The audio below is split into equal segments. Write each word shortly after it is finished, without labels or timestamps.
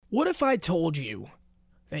What if I told you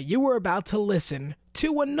that you were about to listen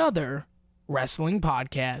to another wrestling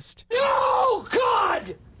podcast? No,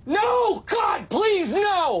 God! No, God, please,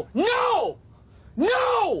 no! No!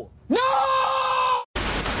 No! No!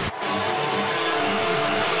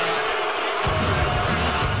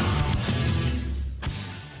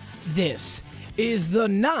 This is the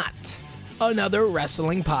Not Another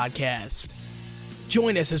Wrestling Podcast.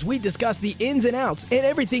 Join us as we discuss the ins and outs and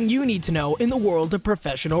everything you need to know in the world of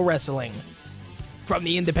professional wrestling. From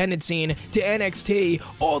the independent scene to NXT,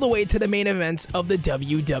 all the way to the main events of the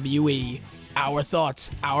WWE. Our thoughts,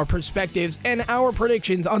 our perspectives, and our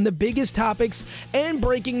predictions on the biggest topics and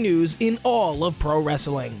breaking news in all of pro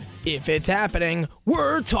wrestling. If it's happening,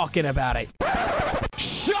 we're talking about it.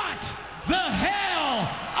 Shut the hell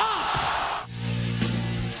up!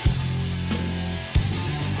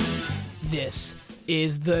 This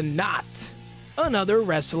is the Not Another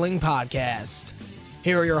Wrestling Podcast.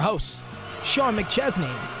 Here are your hosts, Sean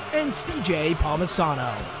McChesney and CJ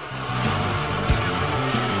Palmisano.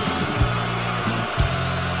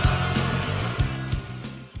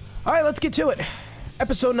 All right, let's get to it.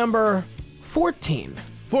 Episode number 14.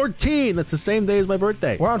 14! That's the same day as my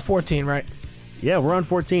birthday. We're on 14, right? Yeah, we're on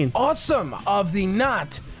 14. Awesome. Of the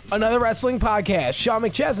Not Another Wrestling Podcast. Sean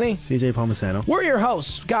McChesney. CJ Palmisano. We're your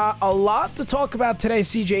hosts. Got a lot to talk about today,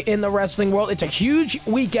 CJ, in the wrestling world. It's a huge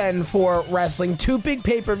weekend for wrestling. 2 big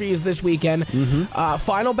pay-per-views this weekend.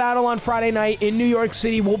 Final Battle on Friday night in New York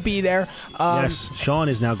City. We'll be there. Yes, Sean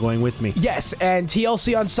is now going with me. Yes, and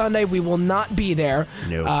TLC on Sunday. We will not be there.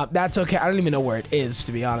 No. That's okay. I don't even know where it is,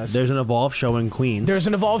 to be honest. There's an Evolve show in Queens. There's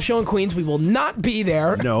an Evolve show in Queens. We will not be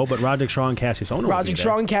there. No, but Roderick Strong and Cassius Ohno will be there. Roderick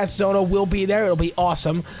Strong and Cassius Ohno will be there. It'll be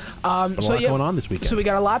awesome. A lot going on this weekend. So we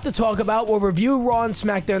got a lot to talk about. We'll review Raw and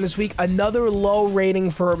SmackDown this week. Another low rating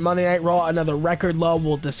for Monday Night Raw. Another record low.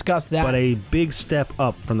 We'll discuss that. But a big step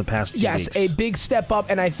up from the past 2 weeks. Yes, a big step up,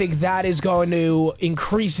 and I think that is going to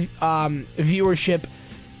increase viewership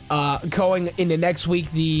going into next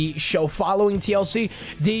week. The show following TLC,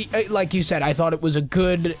 like you said, I thought it was a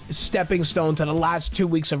good stepping stone to the last 2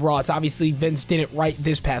 weeks of Raw. It's obviously Vince didn't write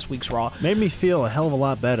this past week's Raw. Made me feel a hell of a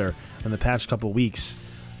lot better in the past couple weeks.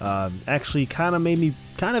 Actually kind of made me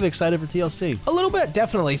kind of excited for TLC. A little bit,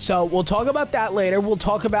 definitely. So we'll talk about that later. We'll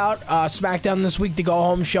talk about SmackDown this week, the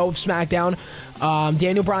go-home show of SmackDown.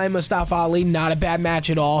 Daniel Bryan, Mustafa Ali, not a bad match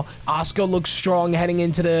at all. Asuka looks strong heading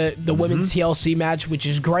into the women's TLC match, which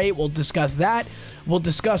is great. We'll discuss that. We'll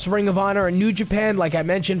discuss Ring of Honor and New Japan. Like I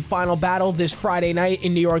mentioned, Final Battle this Friday night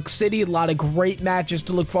in New York City. A lot of great matches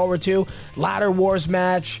to look forward to. Ladder Wars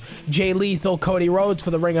match. Jay Lethal, Cody Rhodes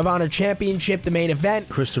for the Ring of Honor Championship, the main event.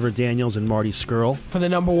 Christopher Daniels and Marty Scurll For the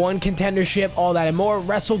 #1 contendership, all that and more.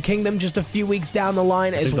 Wrestle Kingdom just a few weeks down the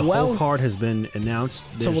line as well. The whole card has been announced.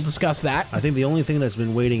 So we'll discuss that. I think the only thing that's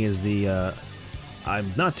been waiting is the...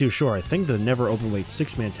 I'm not too sure. I think the never openweight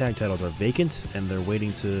 6-man tag titles are vacant, and they're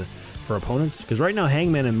waiting for opponents. Because right now,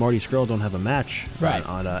 Hangman and Marty Scurll don't have a match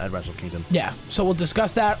at Wrestle Kingdom. Yeah, so we'll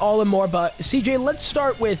discuss that all and more. But CJ, let's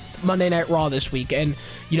start with Monday Night Raw this week. And,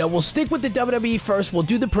 we'll stick with the WWE first. We'll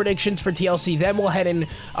do the predictions for TLC. Then we'll head in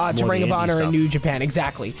to Ring of Honor and New Japan.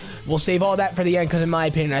 Exactly. We'll save all that for the end because, in my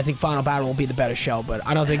opinion, I think Final Battle will be the better show. But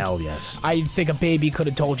I don't think... Hell yes. I think a baby could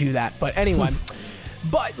have told you that. But anyway...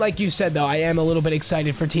 But, like you said, though, I am a little bit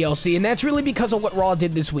excited for TLC, and that's really because of what Raw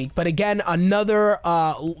did this week. But again, another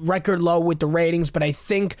record low with the ratings, but I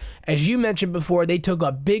think, as you mentioned before, they took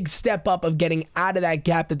a big step up of getting out of that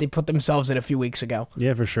gap that they put themselves in a few weeks ago.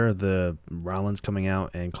 Yeah, for sure. The Rollins coming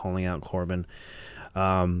out and calling out Corbin,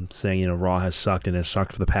 saying, Raw has sucked and has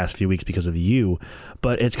sucked for the past few weeks because of you.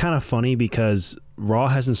 But it's kind of funny because Raw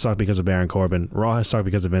hasn't sucked because of Baron Corbin. Raw has sucked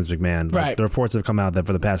because of Vince McMahon. Right. The reports have come out that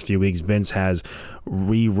for the past few weeks, Vince has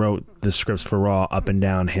rewrote the scripts for Raw up and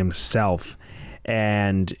down himself.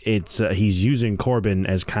 And it's he's using Corbin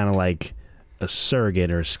as kind of like a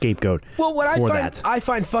surrogate or a scapegoat. Well, what I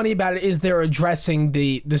find funny about it is they're addressing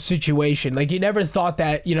the situation. Like, you never thought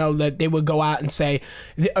that, that they would go out and say,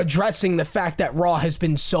 addressing the fact that Raw has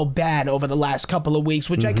been so bad over the last couple of weeks,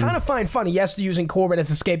 which I kind of find funny. Yes, they're using Corbin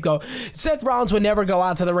as a scapegoat. Seth Rollins would never go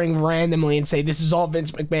out to the ring randomly and say, this is all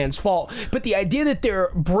Vince McMahon's fault. But the idea that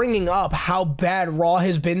they're bringing up how bad Raw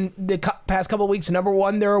has been the past couple of weeks,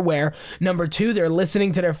 #1, they're aware. #2, they're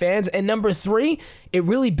listening to their fans. And #3, it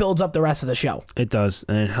really builds up the rest of the show. It does,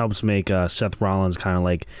 and it helps make Seth Rollins kind of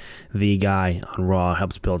like the guy on Raw,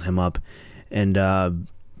 helps build him up. And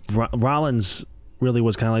Rollins really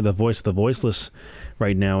was kind of like the voice of the voiceless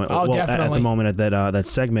right now. Definitely. At the moment at that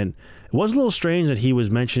segment. It was a little strange that he was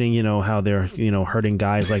mentioning, how they're, hurting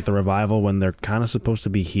guys like the Revival when they're kind of supposed to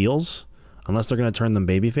be heels, unless they're going to turn them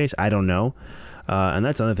babyface. I don't know. And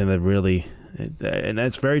that's another thing that really, and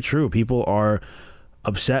that's very true. People are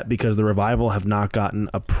upset because the Revival have not gotten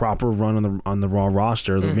a proper run on the Raw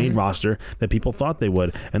roster, the main roster that people thought they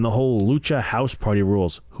would, and the whole Lucha House Party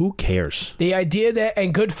rules. Who cares? The idea that,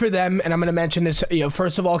 and good for them, and I'm going to mention this.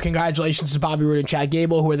 First of all, congratulations to Bobby Roode and Chad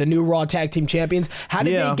Gable, who are the new Raw Tag Team Champions. How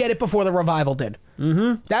did they get it before the Revival did?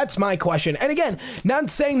 That's my question. And again, not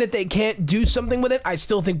saying that they can't do something with it. I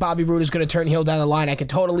still think Bobby Roode is going to turn heel down the line. I can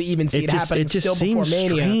totally even see it happening still before Mania. It just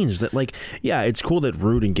seems strange that, it's cool that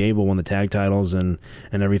Roode and Gable won the tag titles and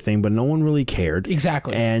everything, but no one really cared.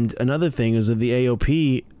 Exactly. And another thing is that the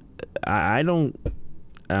AOP, I don't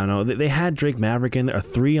know. They had Drake Maverick in there, a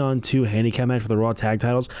 3-on-2 handicap match for the Raw tag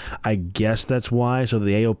titles. I guess that's why. So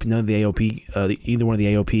the AOP, none of the AOP, either one of the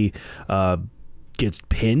AOP gets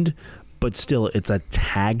pinned. But still, it's a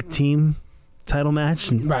tag team title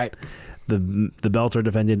match. Right. The belts are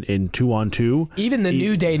defended in 2-on-2. Even the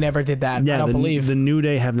New Day never did that, I don't believe. The New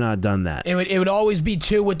Day have not done that. It would always be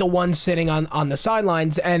 2 with the one sitting on the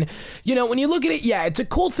sidelines. And, when you look at it, it's a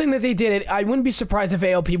cool thing that they did it. I wouldn't be surprised if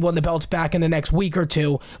AOP won the belts back in the next week or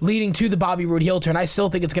two, leading to the Bobby Roode heel turn. I still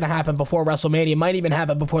think it's going to happen before WrestleMania. It might even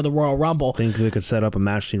happen before the Royal Rumble. Think they could set up a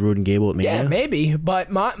match between Roode and Gable at Mania? Yeah, maybe.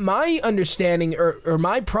 But my understanding or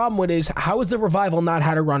my problem with it is, how is the Revival not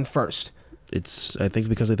had to run first? I think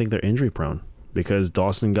because I think they're injury prone. Because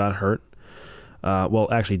Dawson got hurt.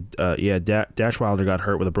 Dash Wilder got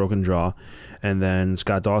hurt with a broken jaw, and then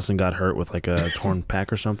Scott Dawson got hurt with a torn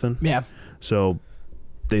pec or something. Yeah. So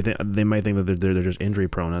they might think that they're just injury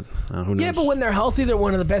prone. Who knows? Yeah, but when they're healthy, they're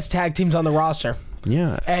one of the best tag teams on the roster.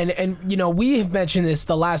 Yeah. And we have mentioned this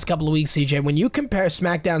the last couple of weeks, CJ. When you compare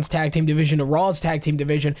SmackDown's tag team division to Raw's tag team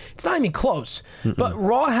division, it's not even close. But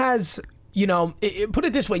Raw has, put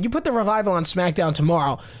it this way, you put the Revival on SmackDown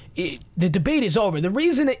tomorrow, the debate is over. The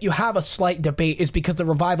reason that you have a slight debate is because the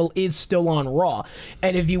Revival is still on Raw.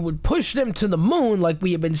 And if you would push them to the moon like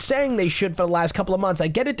we have been saying they should for the last couple of months, I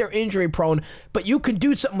get it, they're injury prone, but you can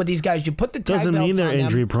do something with these guys. You put the tag belts on them. Doesn't mean they're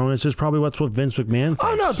injury prone. It's just probably what Vince McMahon thinks.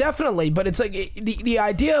 Oh, no, definitely. But it's the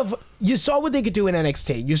idea of, you saw what they could do in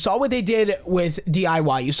NXT. You saw what they did with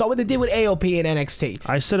DIY. You saw what they did with AOP in NXT.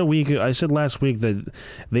 I said last week that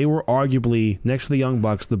they were arguably, next to the Young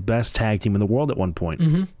Bucks, the best tag team in the world at one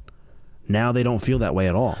point. Now they don't feel that way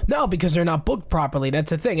at all. No, because they're not booked properly.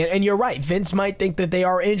 That's the thing. And you're right. Vince might think that they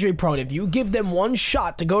are injury prone. If you give them one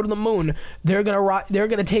shot to go to the moon, they're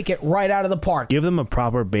gonna take it right out of the park. Give them a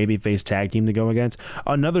proper babyface tag team to go against.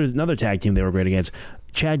 Another tag team they were great against,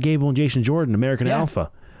 Chad Gable and Jason Jordan, American Alpha.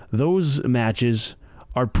 Those matches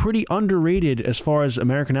are pretty underrated as far as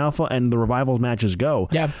American Alpha and the Revival matches go.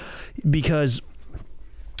 Yeah, because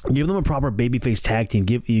give them a proper babyface tag team.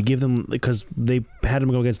 Give them, because they had them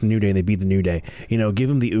go against the New Day and they beat the New Day. Give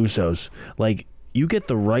them the Usos. You get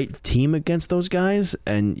the right team against those guys,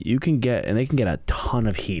 and they can get a ton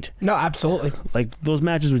of heat. No, absolutely. Those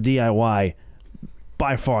matches with DIY,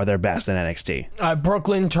 by far their best in NXT.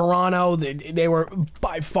 Brooklyn, Toronto, they were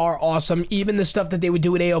by far awesome. Even the stuff that they would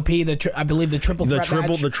do with AOP, I believe the triple threat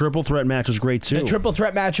match. The triple threat match was great too. The triple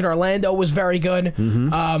threat match in Orlando was very good.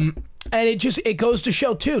 And it goes to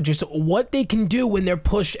show too, just what they can do when they're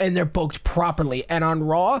pushed and they're booked properly. And on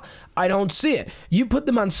Raw, I don't see it. You put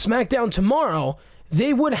them on SmackDown tomorrow,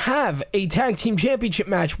 they would have a tag team championship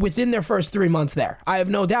match within their first 3 months there. I have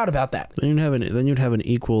no doubt about that. Then you'd have an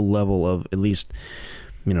equal level of at least,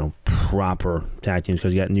 proper tag teams,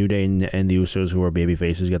 because you got New Day and the Usos who are baby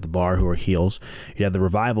faces. You got the Bar who are heels. You have the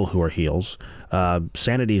Revival who are heels.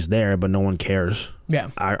 Sanity's there, but no one cares.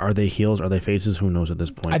 Yeah. Are they heels? Are they faces? Who knows at this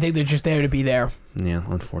point? I think they're just there to be there. Yeah,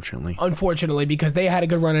 unfortunately. Unfortunately, because they had a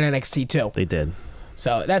good run in NXT too. They did.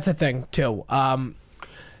 So that's a thing too.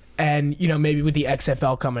 And maybe with the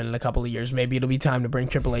XFL coming in a couple of years, maybe it'll be time to bring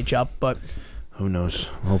Triple H up. But who knows?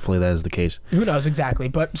 Hopefully that is the case. Who knows exactly?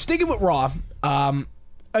 But sticking with Raw.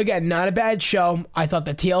 Again, not a bad show. I thought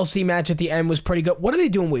the TLC match at the end was pretty good. What are they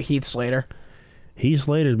doing with Heath Slater? Heath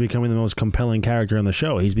Slater is becoming the most compelling character on the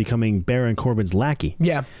show. He's becoming Baron Corbin's lackey.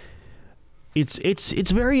 Yeah.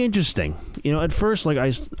 It's very interesting. At first,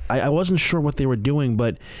 I wasn't sure what they were doing,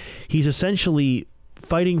 but he's essentially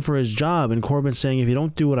fighting for his job, and Corbin's saying, if you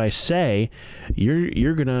don't do what I say,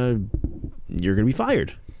 you're gonna be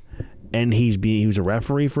fired. And he was a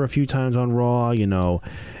referee for a few times on Raw,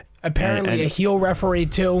 Apparently a heel referee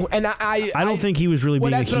too, and I don't think he was really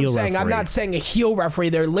being a heel referee. That's what I'm saying. I'm not saying a heel referee.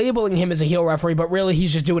 They're labeling him as a heel referee, but really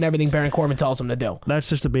he's just doing everything Baron Corbin tells him to do. That's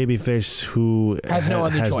just a babyface who has no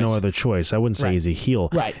other choice. I wouldn't say he's a heel.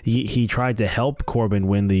 Right. He tried to help Corbin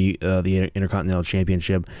win the Intercontinental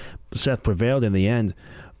Championship. Seth prevailed in the end,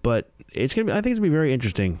 But I think it's gonna be very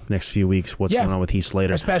interesting next few weeks. What's going on with Heath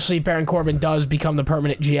Slater, especially if Baron Corbin does become the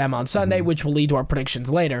permanent GM on Sunday, which will lead to our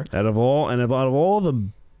predictions later. Out of all the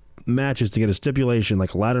matches to get a stipulation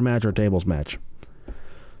like a ladder match or a tables match,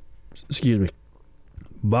 excuse me,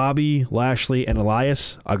 Bobby Lashley and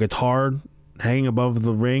Elias, a guitar hanging above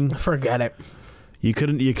the ring. Forget it. You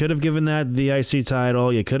could have given that the IC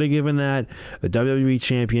title. You could have given that the WWE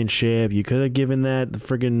Championship. You could have given that the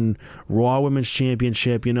friggin' Raw Women's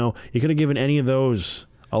Championship. You could have given any of those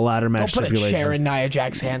a ladder match stipulation. Don't put a chair in Nia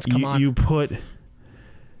Jax's hands. Come on.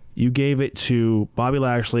 You gave it to Bobby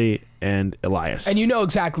Lashley and Elias. And you know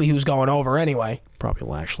exactly who's going over anyway. Probably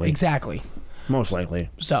Lashley. Exactly. Most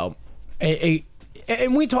likely. So,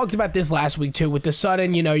 and we talked about this last week too. With the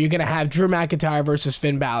sudden, you're going to have Drew McIntyre versus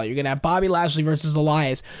Finn Balor. You're going to have Bobby Lashley versus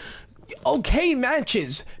Elias. Okay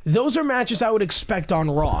matches. Those are matches I would expect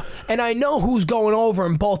on Raw. And I know who's going over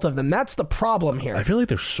in both of them. That's the problem here. I feel like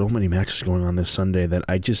there's so many matches going on this Sunday that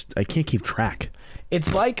I can't keep track.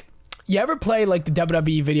 It's like, you ever play like the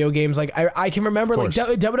WWE video games? Like I can remember like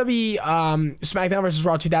WWE SmackDown vs.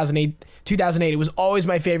 Raw 2008. It was always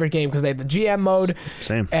my favorite game because they had the GM mode.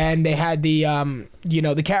 Same. And they had the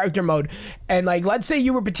the character mode. And like, let's say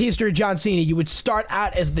you were Batista or John Cena, you would start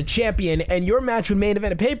out as the champion and your match would main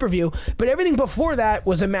event a pay-per-view, but everything before that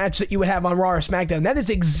was a match that you would have on Raw or SmackDown. That is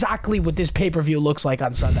exactly what this pay-per-view looks like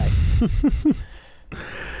on Sunday.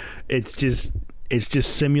 It's just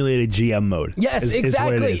simulated GM mode. Yes,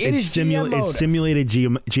 exactly. It is GM mode. It's simulated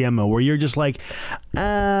GM mode where you're just like,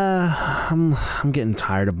 I'm getting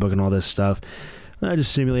tired of booking all this stuff. I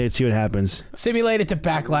just simulate it, see what happens. Simulate it to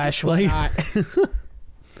Backlash. Why not?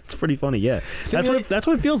 It's pretty funny, yeah. That's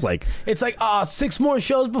what it feels like. It's like, 6 more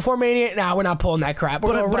shows before Mania. Nah, we're not pulling that crap.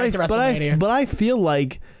 We're going right to WrestleMania. But I feel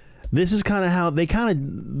like this is kind of how they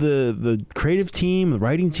the creative team, the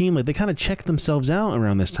writing team, like they kind of check themselves out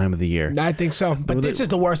around this time of the year. I think so. But this is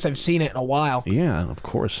the worst I've seen it in a while. Yeah, of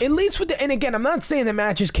course. At least and again, I'm not saying the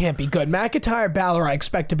matches can't be good. McIntyre, Balor, I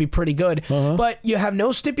expect to be pretty good. But you have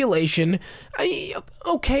no stipulation.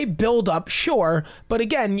 Okay, build up, sure. But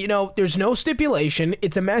again, there's no stipulation.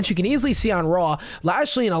 It's a match you can easily see on Raw.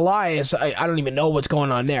 Lashley and Elias, I don't even know what's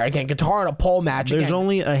going on there. Again, guitar and a pole match. There's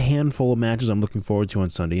only a handful of matches I'm looking forward to on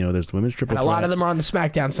Sunday. There's the women's triple threat. A lot of them are on the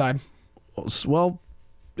SmackDown side. Well,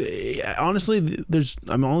 honestly,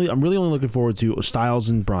 I'm really only looking forward to Styles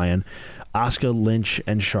and Bryan, Asuka, Lynch,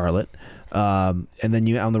 and Charlotte, and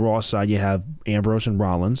then on the Raw side you have Ambrose and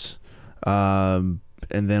Rollins, and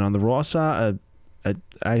then on the Raw side,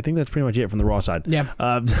 I think that's pretty much it from the Raw side. Yeah.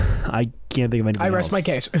 I can't think of anything else. I rest my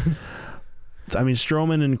case. I mean,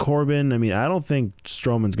 Strowman and Corbin. I mean, I don't think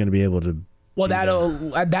Strowman's going to be able to. Well,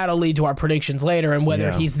 that'll lead to our predictions later, and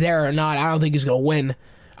whether he's there or not, I don't think he's going to win.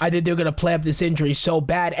 I think they're going to play up this injury so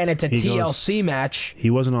bad, and it's a TLC match. He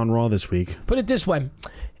wasn't on Raw this week. Put it this way.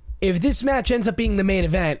 If this match ends up being the main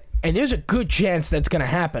event, and there's a good chance that's going to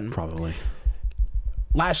happen. Probably.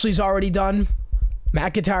 Lashley's already done.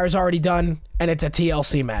 McIntyre's already done, and it's a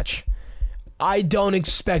TLC match. I don't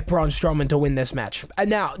expect Braun Strowman to win this match.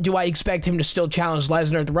 And now, do I expect him to still challenge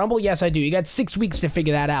Lesnar at the Rumble? Yes, I do. You got 6 weeks to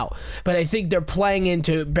figure that out. But I think they're playing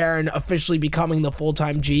into Baron officially becoming the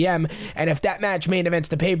full-time GM. And if that match main events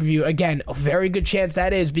the pay-per-view, again, a very good chance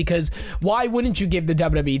that is, because why wouldn't you give the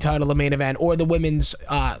WWE title the main event or the women's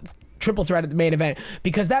triple threat at the main event?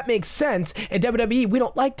 Because that makes sense. At WWE, we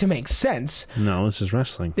don't like to make sense. No, this is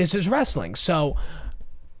wrestling. This is wrestling. So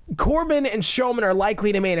Corbin and Strowman are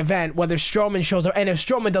likely to main event, whether Strowman shows up. And if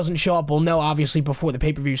Strowman doesn't show up, we'll know, obviously, before the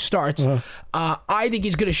pay-per-view starts. I think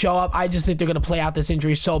he's going to show up. I just think they're going to play out this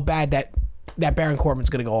injury so bad that Baron Corbin's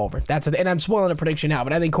going to go over. And I'm spoiling the prediction now,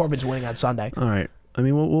 but I think Corbin's winning on Sunday. All right. I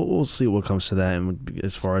mean, we'll see what comes to that, and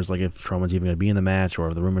as far as like if Strowman's even going to be in the match,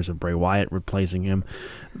 or the rumors of Bray Wyatt replacing him,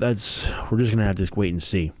 we're just going to have to wait and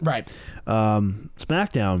see. Right.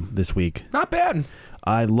 SmackDown this week. Not bad.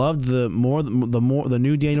 I loved the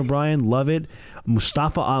new Daniel Bryan. Love it.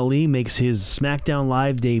 Mustafa Ali makes his SmackDown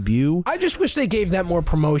Live debut. I just wish they gave that more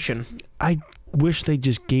promotion. I wish they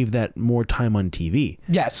just gave that more time on TV.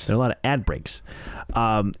 Yes. There are a lot of ad breaks.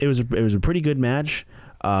 It was a pretty good match.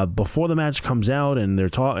 Before the match comes out and they're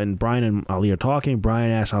and Bryan and Ali are talking, Bryan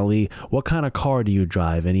asks Ali, "What kind of car do you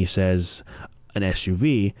drive?" And he says, "An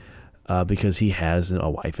SUV," because he has a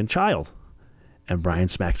wife and child. And Bryan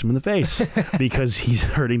smacks him in the face because he's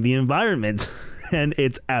hurting the environment. And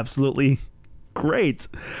it's absolutely great.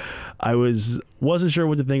 I wasn't sure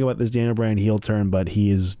what to think about this Daniel Bryan heel turn, but he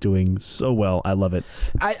is doing so well. I love it.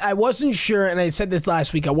 I wasn't sure, and I said this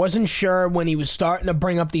last week, I wasn't sure when he was starting to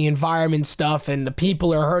bring up the environment stuff and the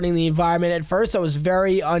people are hurting the environment. At first, I was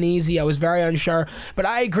very uneasy. I was very unsure, but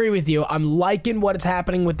I agree with you. I'm liking what's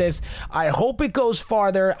happening with this. I hope it goes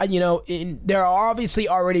farther. There are obviously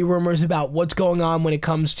already rumors about what's going on when it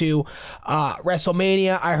comes to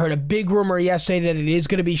WrestleMania. I heard a big rumor yesterday that it is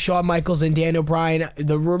going to be Shawn Michaels and Daniel Bryan.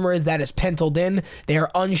 The rumor is that is penciled in. They are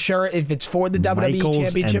unsure if it's for the WWE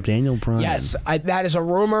Championship. And Daniel Bryan. Yes, that is a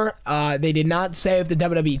rumor. They did not say if the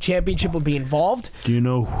WWE Championship will be involved. Do you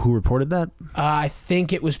know who reported that? I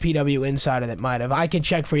think it was PW Insider that might have. I can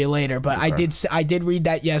check for you later, but okay. I did read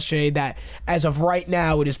that yesterday that as of right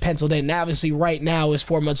now it is penciled in. And obviously right now is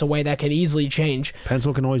 4 months away. That can easily change.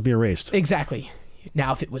 Pencil can always be erased. Exactly.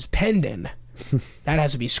 Now if it was penned in, that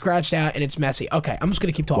has to be scratched out and it's messy. Okay, I'm just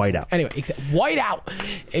going to keep talking. White out. Anyway, white out.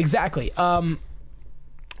 Exactly.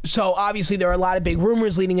 So obviously there are a lot of big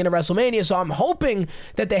rumors leading into WrestleMania, so I'm hoping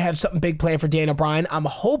that they have something big planned for Daniel Bryan. I'm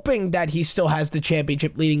hoping that he still has the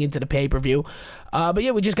championship leading into the pay-per-view. But yeah,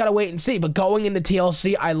 we just got to wait and see. But going into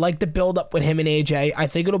TLC, I like the build-up with him and AJ. I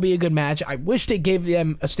think it'll be a good match. I wish they gave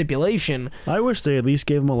them a stipulation. I wish they at least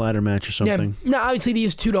gave him a ladder match or something. Yeah, no, obviously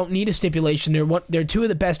these two don't need a stipulation. They're two of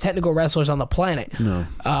the best technical wrestlers on the planet. No.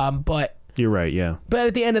 But... You're right, yeah. But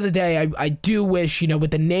at the end of the day, I do wish,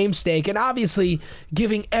 with the name stake, and obviously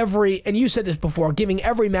giving and you said this before, giving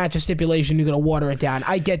every match a stipulation, you're going to water it down.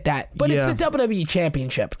 I get that. But It's the WWE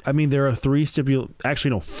Championship. I mean, there are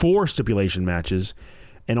 4 stipulation matches,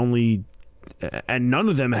 and none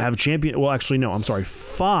of them have champion. Well, actually, no, I'm sorry,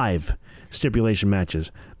 5 stipulation matches.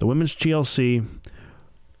 The women's TLC,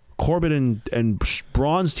 Corbin and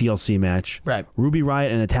Braun's TLC match, right? Ruby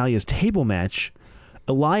Riott and Natalia's table match,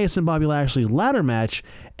 Elias and Bobby Lashley's ladder match,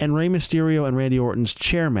 and Rey Mysterio and Randy Orton's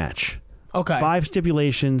chair match. Okay. 5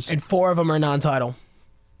 stipulations. And 4 of them are non-title.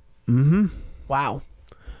 Mm-hmm. Wow.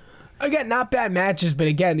 Again, not bad matches, but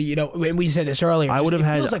again, when we said this earlier, it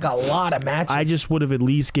feels like a lot of matches. I just would have at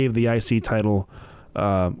least gave the IC title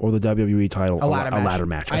or the WWE title a ladder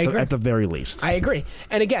match. I agree. At the very least. I agree.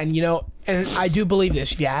 And again, and I do believe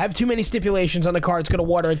this. If you have too many stipulations on the card, it's going to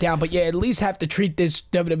water it down, but you at least have to treat this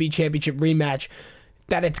WWE Championship rematch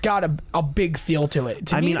that it's got a big feel to it.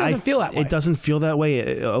 To me, it doesn't feel that way. It doesn't feel that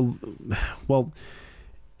way. Well,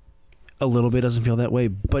 a little bit doesn't feel that way,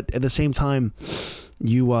 but at the same time,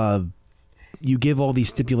 you give all these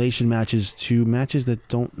stipulation matches to matches that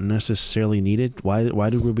don't necessarily need it. Why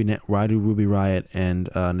do Ruby Riott and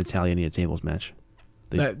Natalya need a tables match?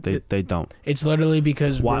 They don't. It's literally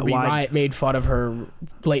because Ruby Riott made fun of her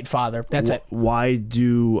late father. That's it. Why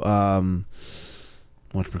do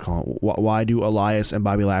why do Elias and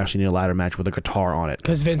Bobby Lashley need a ladder match with a guitar on it?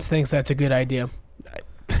 Because Vince thinks that's a good idea.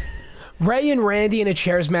 Ray and Randy in a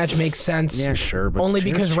chairs match makes sense. Yeah, sure, but only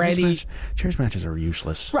because Randy chairs matches are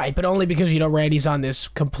useless. Right, but only because Randy's on this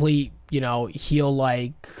complete heel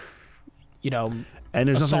like and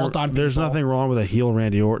there's nothing wrong with a heel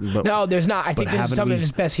Randy Orton, but no, there's not. I think this is some of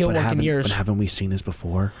his best heel work in years. But haven't we seen this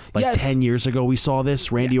before? Yes. 10 years ago, we saw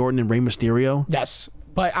this Randy Orton and Rey Mysterio. Yes.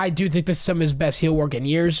 But I do think this is some of his best heel work in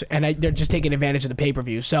years, and they're just taking advantage of the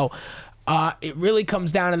pay-per-view. So it really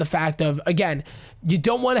comes down to the fact of, again, you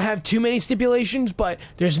don't want to have too many stipulations, but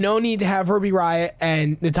there's no need to have Ruby Riott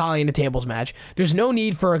and Natalya in a tables match. There's no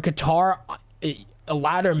need for a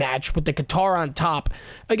ladder match with the guitar on top.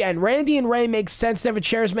 Again, Randy and Ray makes sense to have a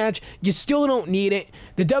chairs match. You still don't need it.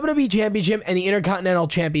 The WWE Championship and the Intercontinental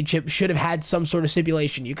Championship should have had some sort of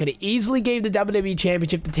stipulation. You could have easily gave the WWE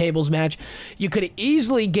Championship the tables match. You could have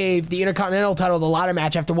easily gave the Intercontinental title the ladder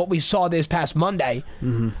match after what we saw this past Monday.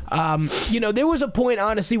 Mm-hmm. There was a point,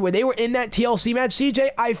 honestly, where they were in that TLC match,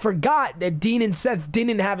 CJ. I forgot that Dean and Seth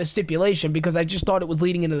didn't have a stipulation because I just thought it was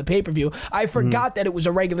leading into the pay-per-view. I forgot that it was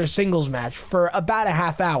a regular singles match for about a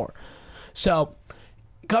half hour. So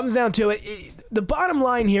it comes down to it. The bottom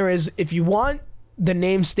line here is if you want the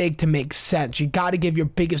name stake to make sense, you got to give your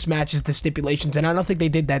biggest matches the stipulations, and I don't think they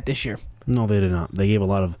did that this year. No, they did not. They gave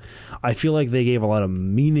I feel like they gave a lot of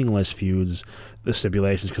meaningless feuds the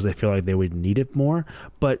stipulations because they feel like they would need it more.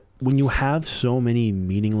 But when you have so many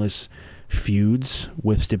meaningless feuds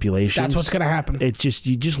with stipulations, that's what's going to happen. You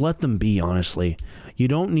just let them be, honestly. You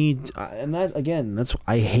don't need, and that again,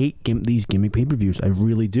 I hate these gimmick pay-per-views. I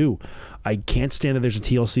really do. I can't stand that there's a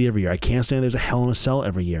TLC every year. I can't stand there's a Hell in a Cell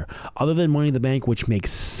every year. Other than Money in the Bank, which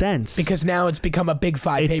makes sense. Because now it's become a Big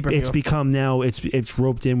Five pay-per-view. It's become now, it's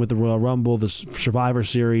roped in with the Royal Rumble, the Survivor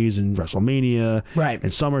Series, and WrestleMania, right,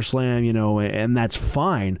 and SummerSlam, and that's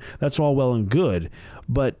fine. That's all well and good.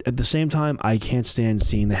 But at the same time, I can't stand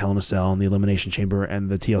seeing the Hell in a Cell and the Elimination Chamber and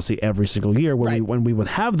the TLC every single year when we would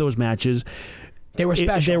have those matches. They were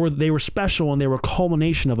special. They were special, and they were a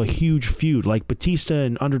culmination of a huge feud, like Batista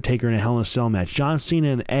and Undertaker in a Hell in a Cell match, John Cena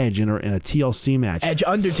and Edge in a TLC match, Edge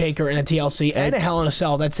Undertaker in a TLC and a Hell in a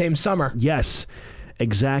Cell that same summer. Yes,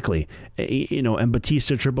 exactly. And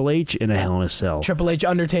Batista Triple H in a Hell in a Cell, Triple H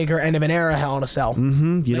Undertaker end of an era Hell in a Cell.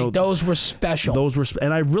 Mm-hmm. Those were special.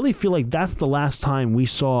 And I really feel like that's the last time we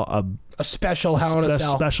saw a special Hell in a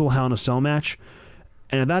Cell, special Hell in a Cell match.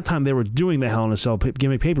 And at that time, they were doing the Hell in a Cell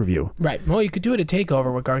gimmick pay-per-view. Right. Well, you could do it at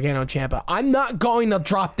TakeOver with Gargano and Ciampa. I'm not going to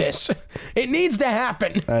drop this. It needs to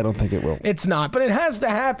happen. I don't think it will. It's not, but it has to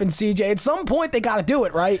happen, CJ. At some point, they got to do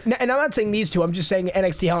it, right? And I'm not saying these two. I'm just saying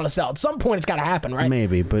NXT Hell in a Cell. At some point, it's got to happen, right?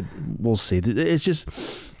 Maybe, but we'll see. It's just...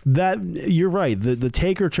 That you're right. The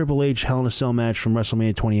Taker Triple H Hell in a Cell match from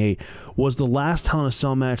WrestleMania 28 was the last Hell in a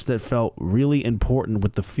Cell match that felt really important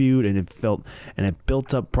with the feud, and it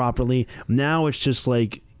built up properly. Now it's just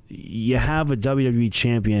like you have a WWE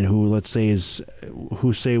champion who, let's say, was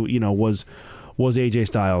AJ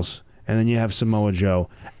Styles, and then you have Samoa Joe.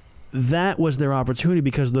 That was their opportunity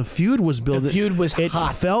because the feud was building. The feud was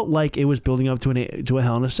hot. It felt like it was building up to a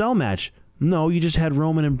Hell in a Cell match. No, you just had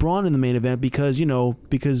Roman and Braun in the main event because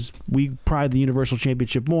we pride the Universal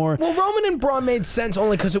Championship more. Well, Roman and Braun made sense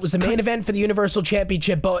only because it was the main event for the Universal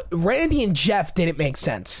Championship, but Randy and Jeff didn't make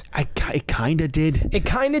sense. It kind of did. It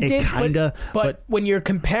kind of did. But when you're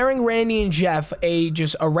comparing Randy and Jeff,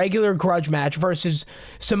 just a regular grudge match versus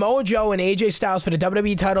Samoa Joe and AJ Styles for the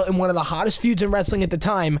WWE title in one of the hottest feuds in wrestling at the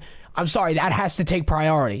time, I'm sorry, that has to take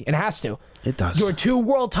priority. It has to. It does. Your 2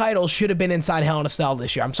 world titles should have been inside Hell in a Cell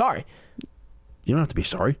this year. I'm sorry. You don't have to be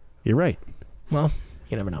sorry. You're right. Well,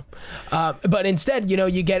 you never know. But instead,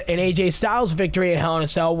 you get an AJ Styles victory at Hell in a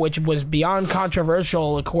Cell, which was beyond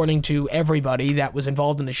controversial according to everybody that was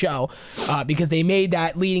involved in the show, because they made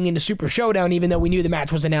that leading into Super Showdown, even though we knew the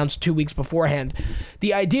match was announced 2 weeks beforehand.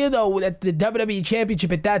 The idea, though, that the WWE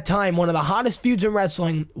Championship at that time, one of the hottest feuds in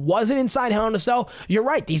wrestling, wasn't inside Hell in a Cell, you're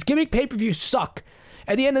right. These gimmick pay-per-views suck.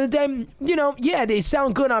 At the end of the day, they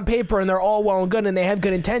sound good on paper and they're all well and good and they have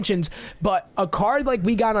good intentions, but a card like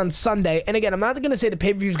we got on Sunday, and again, I'm not going to say the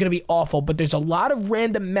pay-per-view is going to be awful, but there's a lot of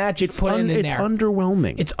random matches put in there. It's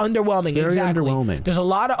underwhelming. It's underwhelming, it's very underwhelming. There's a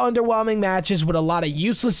lot of underwhelming matches with a lot of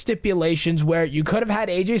useless stipulations where you could have had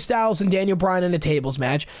AJ Styles and Daniel Bryan in a tables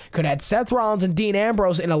match, could have had Seth Rollins and Dean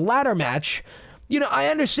Ambrose in a ladder match. I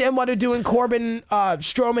understand why they're doing Corbin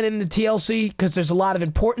Strowman in the TLC because there's a lot of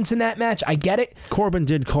importance in that match. I get it. Corbin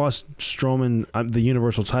did cost Strowman the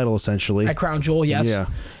Universal title, essentially. At Crown Jewel, yes. Yeah.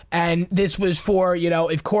 And this was for,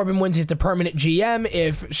 if Corbin wins, he's the permanent GM.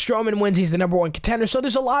 If Strowman wins, he's the number 1 contender. So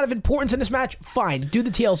there's a lot of importance in this match. Fine. Do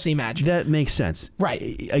the TLC match. That makes sense.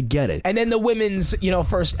 Right. I get it. And then the women's,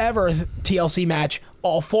 first ever TLC match,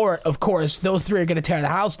 all for it, of course. Those 3 are going to tear the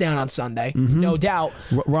house down on Sunday. Mm-hmm. No doubt.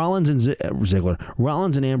 Rollins and Ziggler.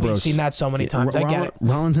 Rollins and Ambrose. We've seen that so many times. I get it.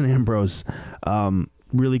 Rollins and Ambrose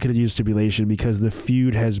really could have used stipulation because the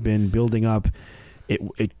feud has been building up.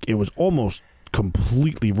 It was almost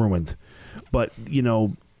completely ruined. But,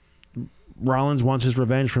 Rollins wants his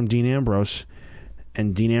revenge from Dean Ambrose,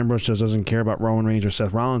 and Dean Ambrose just doesn't care about Roman Reigns or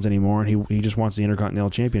Seth Rollins anymore, and he just wants the Intercontinental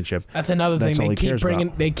Championship. That's another thing.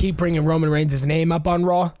 They keep bringing Roman Reigns' name up on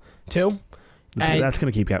Raw, too. That's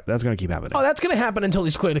going to keep happening. Oh, that's going to happen until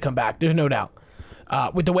he's clear to come back. There's no doubt.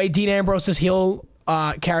 With the way Dean Ambrose's heel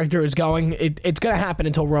character is going, it's going to happen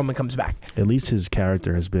until Roman comes back. At least his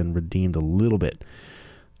character has been redeemed a little bit.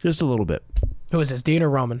 Just a little bit. Who is this, Dean or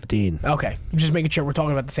Roman? Dean. Okay. I'm just making sure we're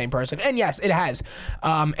talking about the same person. And yes, it has.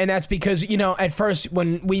 And that's because, at first,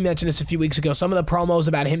 when we mentioned this a few weeks ago, some of the promos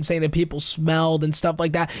about him saying that people smelled and stuff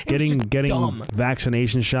like that, getting dumb.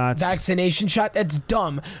 Vaccination shots. Vaccination shot, that's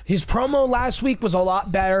dumb. His promo last week was a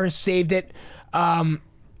lot better, saved it.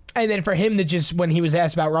 And then for him to just, when he was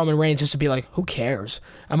asked about Roman Reigns, just to be like, who cares?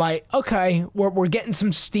 I'm like, okay, we're getting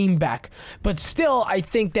some steam back. But still, I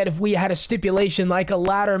think that if we had a stipulation like a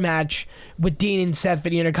ladder match with Dean and Seth for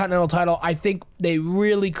the Intercontinental title, I think they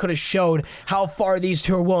really could have showed how far these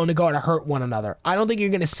two are willing to go to hurt one another. I don't think you're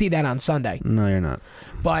going to see that on Sunday. No, you're not.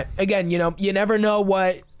 But again, you never know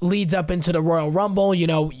what leads up into the Royal Rumble. You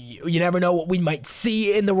know, you never know what we might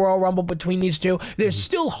see in the Royal Rumble between these two. There's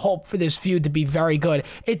still hope for this feud to be very good.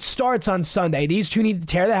 It starts on Sunday. These two need to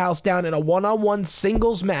tear the house down in a one-on-one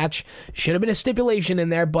singles match. Should have been a stipulation in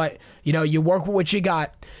there, but, you know, you work with what you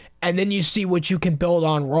got. And then you see what you can build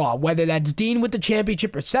on Raw. Whether that's Dean with the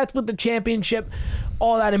championship or Seth with the championship,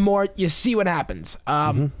 all that and more, you see what happens.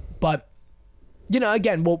 But, you know,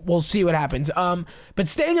 again, we'll see what happens. But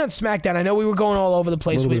staying on SmackDown, I know we were going all over the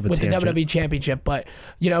place with the WWE Championship, but,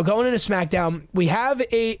 you know, going into SmackDown, we have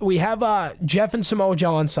Jeff and Samoa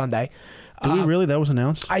Joe on Sunday. Did we really? That was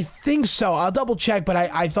announced? I think so. I'll double check, but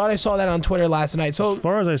I thought I saw that on Twitter last night. So as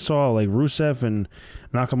far as I saw, like Rusev and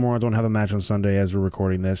Nakamura don't have a match on Sunday as we're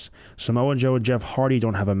recording this. Samoa Joe and Jeff Hardy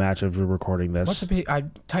don't have a match as we're recording this. I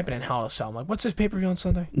type it in Hell in a Cell. I'm like, what's this pay-per-view on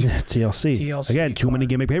Sunday? TLC. Again, too many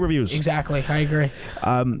gimmick pay-per-views. Exactly. I agree.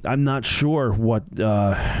 I'm not sure what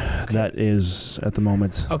that is at the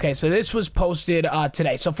moment. Okay, so this was posted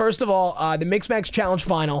today. So first of all, the Mixed Match Challenge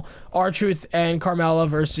Final, R-Truth and Carmella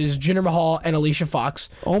versus Jinder Mahal and Alicia Fox.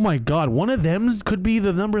 Oh my God, one of them could be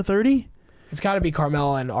the number 30? It's got to be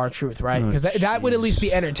Carmella and R-Truth, right? Because that would at least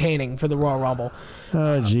be entertaining for the Royal Rumble.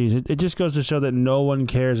 Oh, jeez. It just goes to show that no one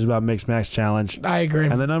cares about Mixed Match Challenge. I agree.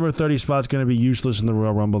 And the number 30 spot's going to be useless in the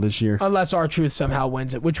Royal Rumble this year. Unless R-Truth somehow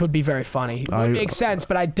wins it, which would be very funny. It would make sense,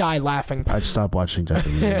 but I'd die laughing. I'd stop watching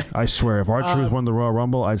WWE. I swear, if R-Truth won the Royal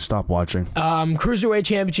Rumble, I'd stop watching. Cruiserweight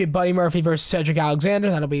Championship, Buddy Murphy versus Cedric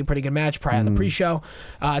Alexander. That'll be a pretty good match, probably on the pre-show.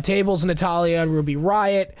 Tables, Natalya and Ruby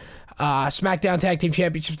Riott. SmackDown Tag Team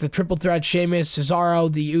Championships, the Triple Threat, Sheamus,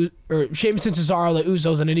 Cesaro, Sheamus and Cesaro, the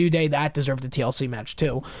Usos, and A New Day. That deserved the TLC match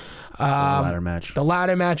too. The ladder match. The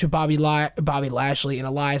ladder match with Bobby Lashley and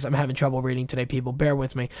Elias. I'm having trouble reading today, people. Bear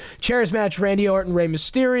with me. Chairs match, Randy Orton, Rey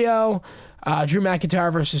Mysterio. Drew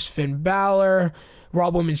McIntyre versus Finn Balor. Raw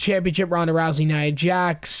Women's Championship, Ronda Rousey, Nia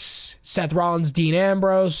Jax. Seth Rollins, Dean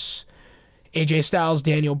Ambrose. AJ Styles,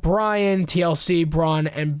 Daniel Bryan, TLC, Braun,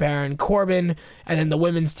 and Baron Corbin, and then the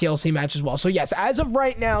women's TLC match as well. So yes, as of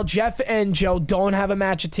right now, Jeff and Joe don't have a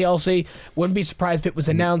match at TLC. Wouldn't be surprised if it was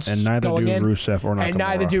announced. And neither do Rusev or Nakamura. And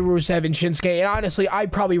neither do Rusev and Shinsuke. And honestly, I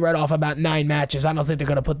probably read off about 9 matches. I don't think they're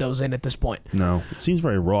going to put those in at this point. No, it seems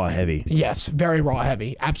very Raw heavy. Yes, very Raw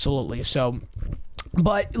heavy, absolutely. So,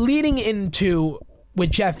 but leading into with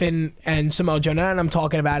Jeff and Samoa Joe, and I'm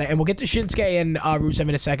talking about it, and we'll get to Shinsuke and Rusev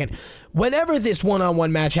in a second. Whenever this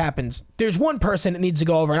one-on-one match happens, there's one person that needs to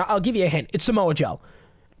go over, and I'll give you a hint. It's Samoa Joe.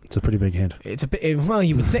 It's a pretty big hint. Well,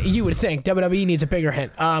 you would think WWE needs a bigger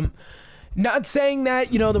hint. Not saying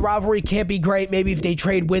that, you know, the rivalry can't be great. Maybe if they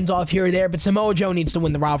trade wins off here or there, but Samoa Joe needs to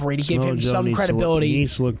win the rivalry to give him some credibility. He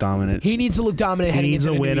needs to look dominant. He needs to look dominant heading into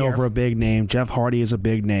the new year. He needs a win over a big name. Jeff Hardy is a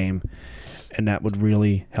big name. And that would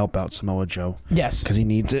really help out Samoa Joe. Yes. Because he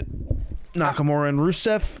needs it. Nakamura and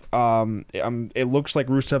Rusev. It looks like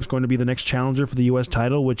Rusev's going to be the next challenger for the U.S.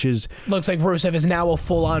 title, which is... Looks like Rusev is now a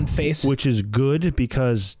full-on face. Which is good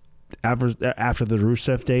because after the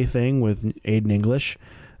Rusev Day thing with Aiden English,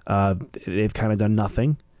 they've kind of done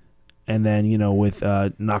nothing. And then, you know, with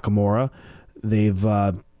Nakamura,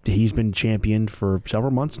 he's been champion for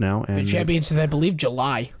several months now. And been champion since, I believe,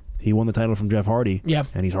 July. He won the title from Jeff Hardy. Yeah.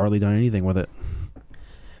 And he's hardly done anything with it.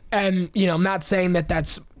 And, you know, I'm not saying that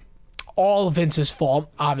that's all Vince's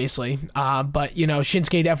fault, obviously. But, you know,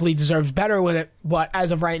 Shinsuke definitely deserves better with it. But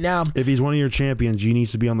as of right now... If he's one of your champions, he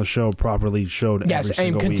needs to be on the show properly showed every single week. Yes,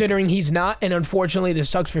 and considering he's not, and unfortunately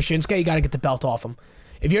this sucks for Shinsuke, you got to get the belt off him.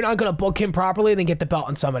 If you're not going to book him properly, then get the belt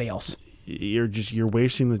on somebody else. You're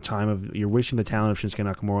wasting the talent of Shinsuke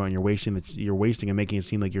Nakamura, and you're wasting and making it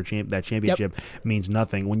seem like that championship means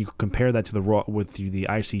nothing. When you compare that to the Raw with the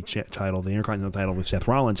IC title, the Intercontinental title with Seth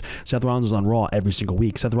Rollins is on Raw every single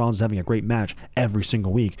week. Seth Rollins is having a great match every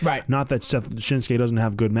single week. Right. Not that Shinsuke doesn't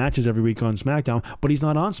have good matches every week on SmackDown, but he's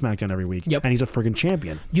not on SmackDown every week. Yep. And he's a freaking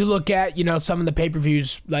champion. You look at, you know, some of the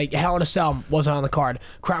pay-per-views, like Hell in a Cell wasn't on the card.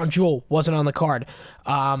 Crown Jewel wasn't on the card.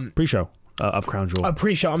 Pre-show. Of Crown Jewel. A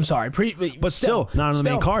pre-show, I'm sorry. But still, not on the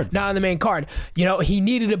main card. Not on the main card. You know, he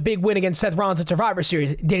needed a big win against Seth Rollins at Survivor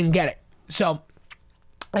Series. Didn't get it. So,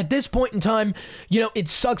 at this point in time, you know, it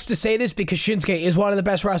sucks to say this because Shinsuke is one of the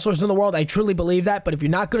best wrestlers in the world. I truly believe that. But if you're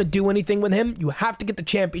not going to do anything with him, you have to get the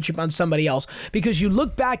championship on somebody else. Because you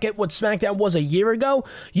look back at what SmackDown was a year ago,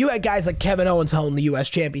 you had guys like Kevin Owens holding the U.S.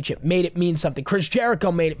 Championship. Made it mean something. Chris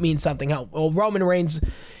Jericho made it mean something. Well, Roman Reigns...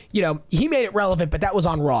 You know, he made it relevant, but that was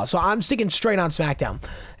on Raw. So I'm sticking straight on SmackDown.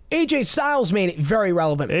 AJ Styles made it very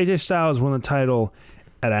relevant. AJ Styles won the title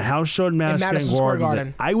at a house show in Madison Square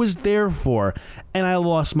Garden. I was there for, and I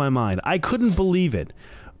lost my mind. I couldn't believe it.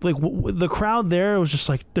 the crowd there was just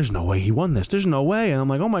like, there's no way he won this. There's no way. And I'm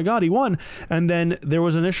like, oh my God, he won. And then there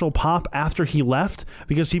was initial pop after he left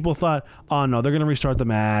because people thought, oh no, they're going to restart the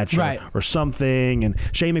match or something. And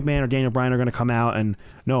Shane McMahon or Daniel Bryan are going to come out. And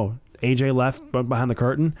no, AJ left behind the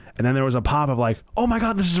curtain. And then there was a pop of like, oh my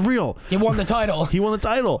God, this is real. He won the title. He won the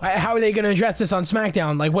title. How are they going to address this on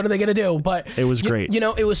SmackDown? Like, what are they going to do? But it was great.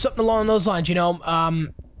 It was something along those lines,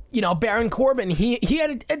 Baron Corbin, he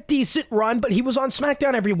had a decent run, but he was on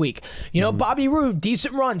SmackDown every week. Bobby Roode,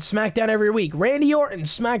 decent run, SmackDown every week. Randy Orton,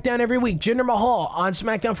 SmackDown every week. Jinder Mahal on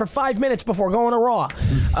SmackDown for 5 minutes before going to Raw.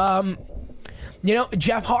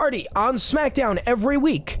 Jeff Hardy on SmackDown every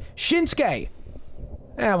week. Shinsuke.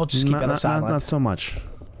 We'll just keep it on silent. Not so much.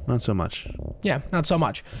 Not so much. Yeah, not so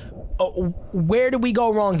much. Where do we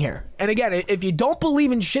go wrong here? And again, if you don't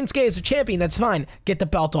believe in Shinsuke as a champion, that's fine. Get the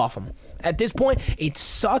belt off him. At this point, it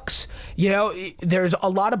sucks. There's a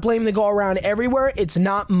lot of blame to go around everywhere. It's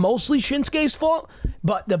not mostly Shinsuke's fault,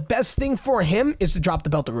 but the best thing for him is to drop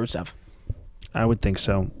the belt to Rusev. I would think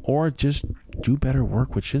so. Or just do better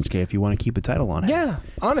work with Shinsuke if you want to keep the title on him. Yeah,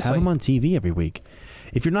 honestly. Have him on TV every week.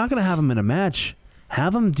 If you're not going to have him in a match,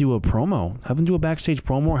 have him do a promo. Have him do a backstage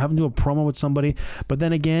promo or have him do a promo with somebody. But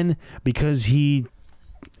then again, because he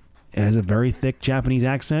has a very thick Japanese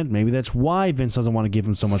accent, maybe that's why Vince doesn't want to give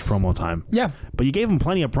him so much promo time. Yeah. But you gave him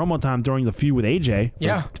plenty of promo time during the feud with AJ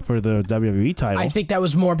for the WWE title. I think that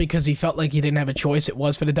was more because he felt like he didn't have a choice. It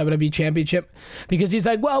was for the WWE Championship. Because he's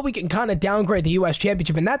like, well, we can kind of downgrade the U.S.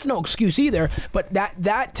 Championship, and that's no excuse either. But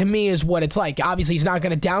that to me is what it's like. Obviously, he's not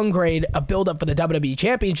going to downgrade a build-up for the WWE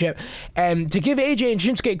Championship. And to give AJ and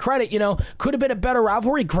Shinsuke credit, could have been a better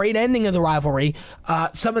rivalry. Great ending of the rivalry.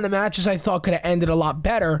 Some of the matches I thought could have ended a lot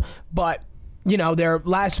better. But, their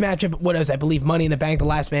last matchup, I believe Money in the Bank, the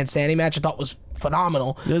last man standing match, I thought was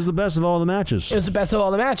phenomenal. It was the best of all the matches. It was the best of all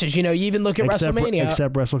the matches. You even look at WrestleMania.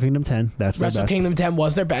 Except Wrestle Kingdom 10. That's their best. Wrestle Kingdom 10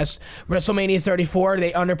 was their best. WrestleMania 34,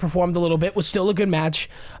 they underperformed a little bit, was still a good match.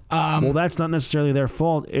 Well, that's not necessarily their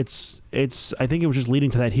fault. It's. I think it was just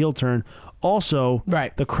leading to that heel turn. Also,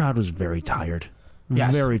 the crowd was very tired.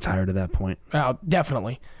 Yes. Very tired at that point.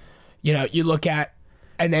 Definitely. You look at,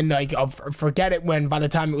 and then, forget it when by the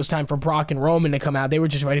time it was time for Brock and Roman to come out, they were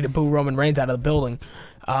just ready to boo Roman Reigns out of the building.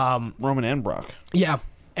 Roman and Brock. Yeah.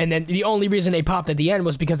 And then the only reason they popped at the end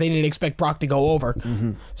was because they didn't expect Brock to go over.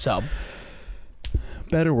 Mm-hmm. So.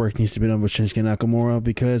 Better work needs to be done with Shinsuke Nakamura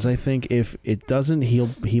because I think if it doesn't,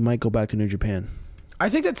 he might go back to New Japan. I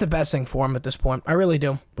think that's the best thing for him at this point. I really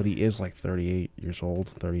do. But he is like 38 years old,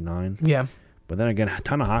 39. Yeah. But then again,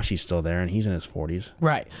 Tanahashi's still there, and he's in his 40s.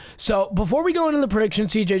 Right. So before we go into the prediction,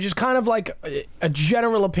 CJ, just kind of like a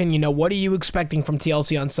general opinion. What are you expecting from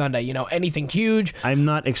TLC on Sunday? Anything huge? I'm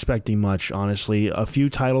not expecting much, honestly. A few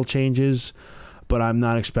title changes, but I'm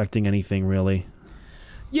not expecting anything really.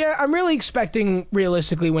 Yeah, I'm really expecting,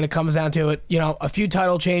 realistically, when it comes down to it, a few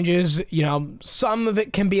title changes. Some of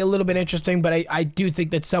it can be a little bit interesting, but I do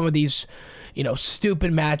think that some of these,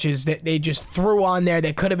 stupid matches that they just threw on there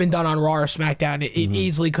that could have been done on Raw or SmackDown, it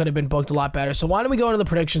easily could have been booked a lot better. So why don't we go into the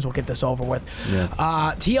predictions? We'll get this over with. Yeah.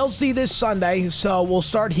 TLC this Sunday, so we'll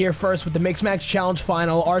start here first with the Mixed Match Challenge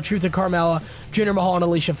Final. R-Truth and Carmella, Jinder Mahal and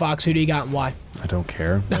Alicia Fox. Who do you got and why? I don't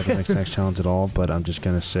care about the Mixed Match Challenge at all, but I'm just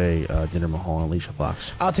going to say Jinder Mahal and Alicia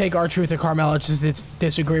Fox. I'll take R-Truth and Carmella just to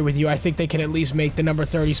disagree with you. I think they can at least make the number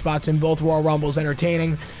 30 spots in both Royal Rumbles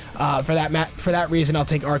entertaining. For that reason, I'll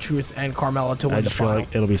take R-Truth and Carmella to win the final. I feel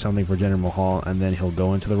like it'll be something for Jinder Mahal, and then he'll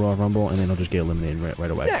go into the Royal Rumble, and then he'll just get eliminated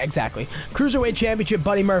right away. Yeah, exactly. Cruiserweight Championship,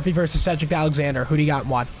 Buddy Murphy versus Cedric Alexander. Who do you got and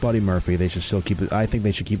why? Buddy Murphy. They should still keep it. I think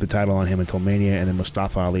they should keep the title on him until Mania, and then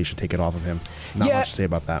Mustafa Ali should take it off of him. Not much to say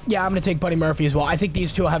about that. Yeah, I'm going to take Buddy Murphy as well. I think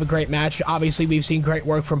these two will have a great match. Obviously, we've seen great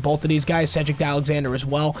work from both of these guys, Cedric Alexander as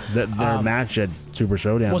well. Their match at Super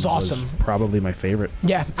Showdown was awesome. Probably my favorite.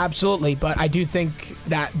 Yeah, absolutely. But I do think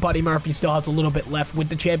that Buddy Murphy still has a little bit left with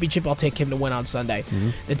the championship. I'll take him to win on Sunday. Mm-hmm.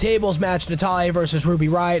 The tables match, Natalya versus Ruby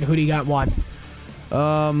Riott. Who do you got and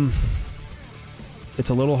why? It's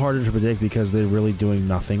a little harder to predict because they're really doing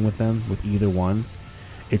nothing with them, with either one.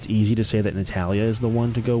 It's easy to say that Natalya is the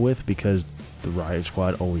one to go with because the Riott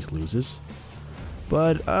Squad always loses.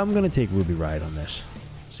 But I'm going to take Ruby Riott on this.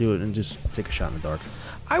 See what, and just take a shot in the dark.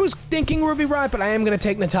 I was thinking Ruby Riott, but I am going to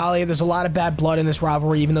take Natalya. There's a lot of bad blood in this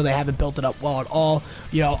rivalry, even though they haven't built it up well at all.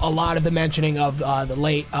 A lot of the mentioning of the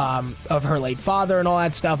late of her late father and all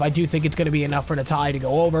that stuff. I do think it's going to be enough for Natalya to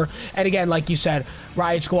go over. And again, like you said,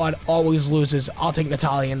 Riott Squad always loses. I'll take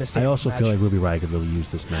Natalya in this match. I also feel like Ruby Riott could really use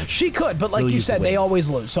this match. She could, but like you said, they always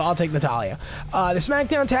lose. So I'll take Natalya. The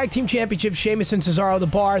SmackDown Tag Team Championships, Sheamus and Cesaro, The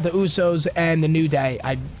Bar, The Usos, and The New Day.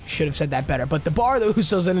 I should have said that better. But The Bar, The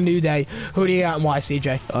Usos, and The New Day. Who do you got and why,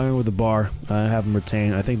 CJ? I'm going with the Bar. I have them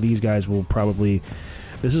retain. I think these guys will probably...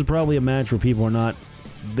 This is probably a match where people are not...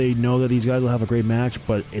 They know that these guys will have a great match,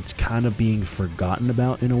 but it's kind of being forgotten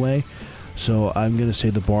about in a way. So I'm going to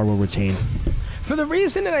say the Bar will retain. For the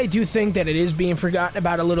reason that I do think that it is being forgotten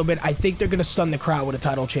about a little bit, I think they're going to stun the crowd with a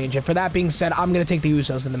title change. And for that being said, I'm going to take the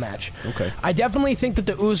Usos in the match. Okay. I definitely think that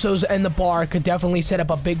the Usos and the Bar could definitely set up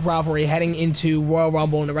a big rivalry heading into Royal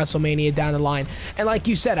Rumble and the WrestleMania down the line. And like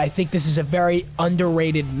you said, I think this is a very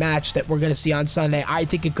underrated match that we're going to see on Sunday. I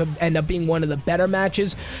think it could end up being one of the better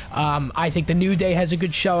matches. I think the New Day has a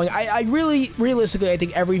good showing. I really, realistically, I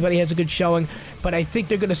think everybody has a good showing, but I think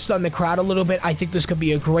they're going to stun the crowd a little bit. I think this could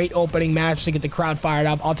be a great opening match to get the crowd fired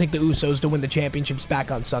up. I'll take the Usos to win the championships back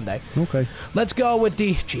on Sunday. Okay. Let's go with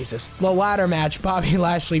the ladder match. Bobby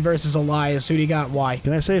Lashley versus Elias. Who do you got? Why?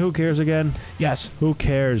 Can I say who cares again? Yes. Who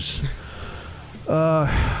cares?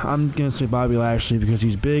 I'm going to say Bobby Lashley because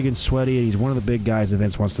he's big and sweaty and he's one of the big guys that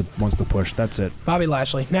Vince wants to push. That's it. Bobby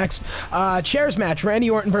Lashley. Next. Chairs match. Randy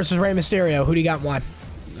Orton versus Rey Mysterio. Who do you got? Why?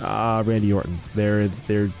 Randy Orton. They're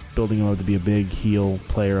building him up to be a big heel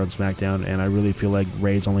player on SmackDown, and I really feel like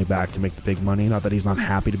Ray's only back to make the big money. Not that he's not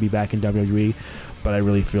happy to be back in WWE, but I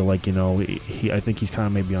really feel like, I think he's kind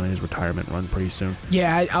of maybe on his retirement run pretty soon.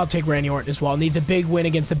 Yeah, I'll take Randy Orton as well. Needs a big win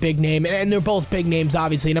against a big name, and they're both big names,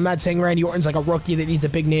 obviously. And I'm not saying Randy Orton's like a rookie that needs a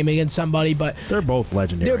big name against somebody, but they're both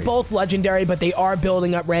legendary. They're both legendary, but they are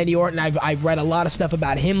building up Randy Orton. I've read a lot of stuff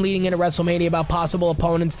about him leading into WrestleMania, about possible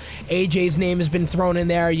opponents. AJ's name has been thrown in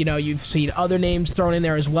there. You've seen other names thrown in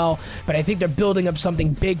there as well, but I think they're building up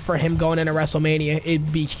something big for him going into WrestleMania.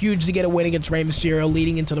 It'd be huge to get a win against Rey Mysterio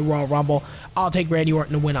leading into the Royal Rumble. I'll take Randy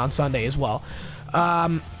Orton to win on Sunday as well.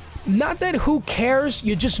 Not that who cares,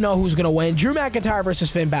 you just know who's going to win. Drew McIntyre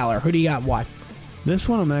versus Finn Balor. Who do you got? Why? This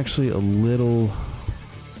one I'm actually a little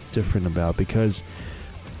different about because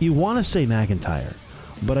you want to say McIntyre,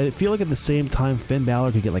 but I feel like at the same time Finn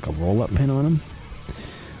Balor could get like a roll-up pin on him.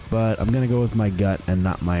 But I'm going to go with my gut and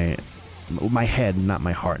not my head, not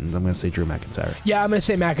my heart, and I'm going to say Drew McIntyre. Yeah, I'm going to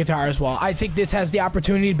say McIntyre as well. I think this has the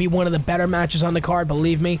opportunity to be one of the better matches on the card,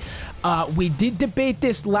 believe me. We did debate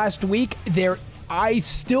this last week. I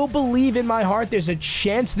still believe in my heart there's a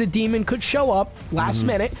chance the Demon could show up last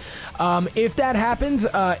minute. If that happens,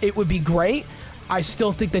 it would be great. I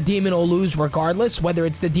still think the Demon will lose regardless, whether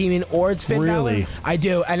it's the Demon or it's Finn Really? Balor. I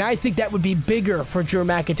do, and I think that would be bigger for Drew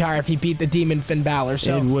McIntyre if he beat the Demon Finn Balor.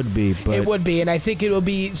 So it would be, but it would be, and I think it will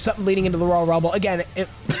be something leading into the Royal Rumble. Again,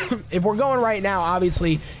 if we're going right now,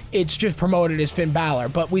 obviously it's just promoted as Finn Balor,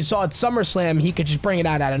 but we saw at SummerSlam he could just bring it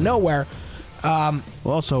out of nowhere.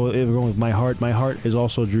 Also, if we're going with my heart is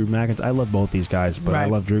also Drew McIntyre. I love both these guys, but I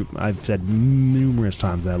love Drew. I've said numerous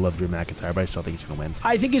times that I love Drew McIntyre, but I still think he's going to win.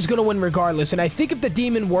 I think he's going to win regardless, and I think if the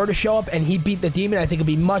Demon were to show up and he beat the Demon, I think it'd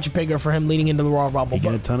be much bigger for him leading into the Royal Rumble. He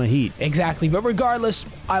get a ton of heat. Exactly, but regardless,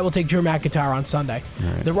 I will take Drew McIntyre on Sunday.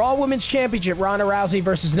 Right. The Raw Women's Championship, Ronda Rousey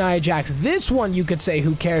versus Nia Jax. This one you could say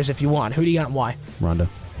who cares if you want. Who do you got and why? Ronda.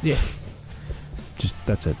 Yeah.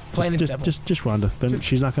 That's it. Plain and simple. Just Ronda. Then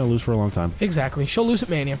she's not going to lose for a long time. Exactly. She'll lose at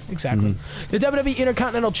Mania. Exactly. The WWE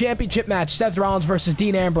Intercontinental Championship match, Seth Rollins versus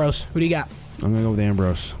Dean Ambrose. Who do you got? I'm going to go with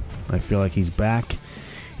Ambrose. I feel like he's back.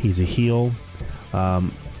 He's a heel.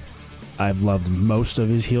 I've loved most of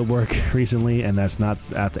his heel work recently, and that's not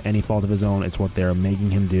at any fault of his own. It's what they're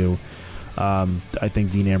making him do. I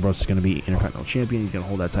think Dean Ambrose is going to be Intercontinental Champion. He's going to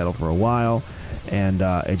hold that title for a while. And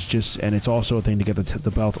it's also a thing to get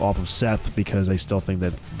the belt off of Seth because I still think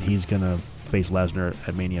that he's going to face Lesnar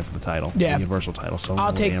at Mania for the title, the Universal title. So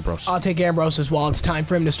I'll take Ambrose. I'll take Ambrose as well. It's time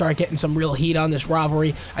for him to start getting some real heat on this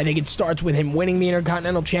rivalry. I think it starts with him winning the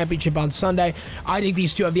Intercontinental Championship on Sunday. I think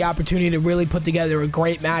these two have the opportunity to really put together a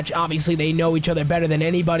great match. Obviously, they know each other better than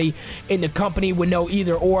anybody in the company would know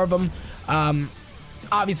either or of them.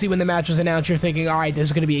 Obviously, when the match was announced, you're thinking, all right, this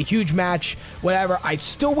is going to be a huge match, whatever. I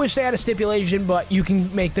still wish they had a stipulation, but you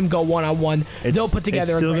can make them go one-on-one. They'll put together a great match.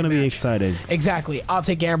 It's still going to be exciting. Exactly. I'll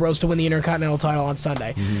take Ambrose to win the Intercontinental title on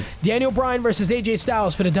Sunday. Daniel Bryan versus AJ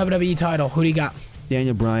Styles for the WWE title. Who do you got?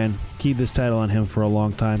 Daniel Bryan. Keep this title on him for a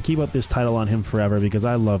long time. Keep up this title on him forever because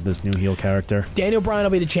I love this new heel character. Daniel Bryan will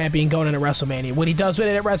be the champion going into WrestleMania. What he does with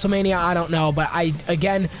it at WrestleMania, I don't know. But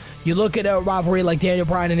you look at a rivalry like Daniel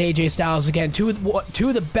Bryan and AJ Styles, again, two of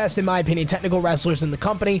the best, in my opinion, technical wrestlers in the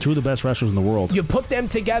company. Two of the best wrestlers in the world. You put them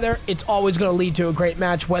together, it's always going to lead to a great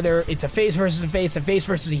match, whether it's a face versus a face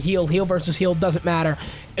versus a heel versus heel, doesn't matter.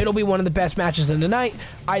 It'll be one of the best matches of the night.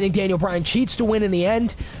 I think Daniel Bryan cheats to win in the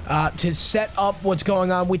end to set up what's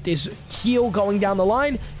going on with this heel going down the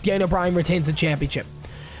line. Daniel Bryan retains the championship.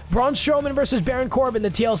 Braun Strowman versus Baron Corbin, the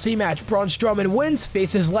TLC match. Braun Strowman wins,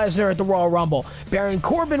 faces Lesnar at the Royal Rumble. Baron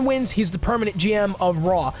Corbin wins, he's the permanent GM of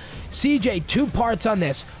Raw. CJ, 2 parts on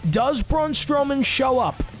this. Does Braun Strowman show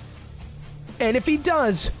up? And if he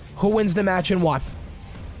does, who wins the match and why?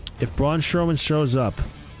 If Braun Strowman shows up,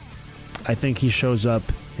 I think he shows up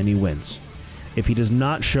and he wins. If he does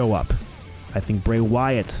not show up, I think Bray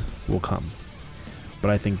Wyatt will come.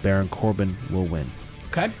 But I think Baron Corbin will win.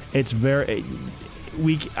 Okay. It's very...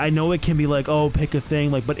 I know it can be like, oh, pick a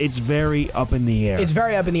thing, like, but it's very up in the air. It's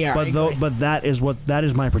very up in the air. But that is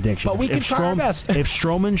my prediction. But we can try our best. If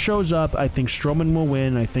Strowman shows up, I think Strowman will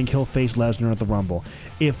win. I think he'll face Lesnar at the Rumble.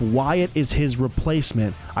 If Wyatt is his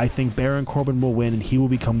replacement, I think Baron Corbin will win, and he will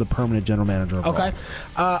become the permanent general manager of Raw. Okay.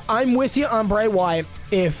 I'm with you on Bray Wyatt.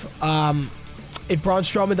 If Braun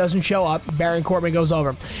Strowman doesn't show up, Baron Corbin goes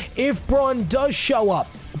over. If Braun does show up,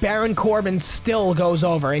 Baron Corbin still goes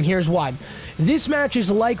over, and here's why. This match is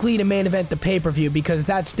likely to main event the pay-per-view because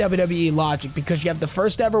that's WWE logic, because you have the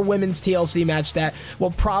first ever women's TLC match that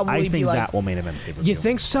will probably be like... I think that will main event the pay-per-view. You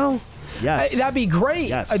think so? Yes. That'd be great.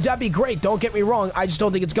 Yes. That'd be great. Don't get me wrong. I just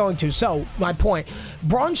don't think it's going to. So, my point.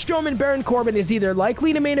 Braun Strowman, Baron Corbin is either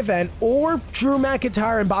likely to main event or Drew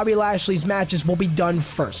McIntyre and Bobby Lashley's matches will be done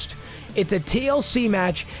first. It's a TLC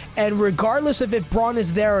match, and regardless of if Braun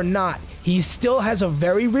is there or not, he still has a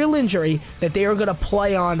very real injury that they are going to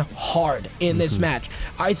play on hard in this match.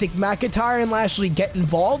 I think McIntyre and Lashley get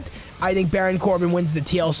involved. I think Baron Corbin wins the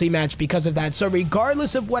TLC match because of that. So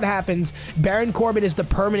regardless of what happens, Baron Corbin is the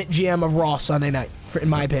permanent GM of Raw Sunday night, in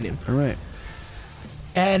my opinion. All right.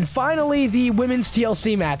 And finally, the women's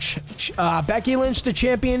TLC match. Becky Lynch, the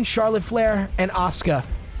champion, Charlotte Flair, and Asuka.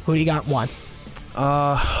 Who do you got one?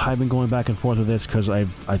 I've been going back and forth with this because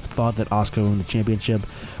I've thought that Asuka won the championship,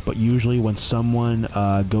 but usually when someone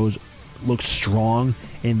looks strong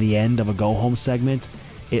in the end of a go-home segment,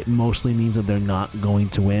 it mostly means that they're not going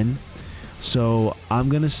to win. So I'm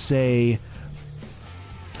gonna say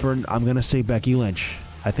Becky Lynch.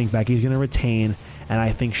 I think Becky's gonna retain, and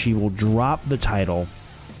I think she will drop the title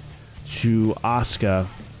to Asuka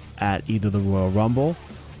at either the Royal Rumble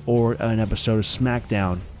or an episode of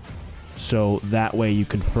SmackDown. So that way you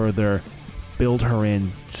can further build her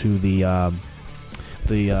in to the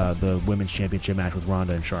women's championship match with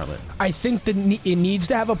Ronda and Charlotte. I think it needs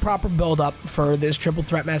to have a proper build-up for this triple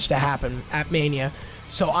threat match to happen at Mania.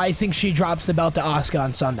 So I think she drops the belt to Asuka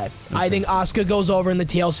on Sunday. Okay. I think Asuka goes over in the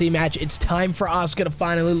TLC match. It's time for Asuka to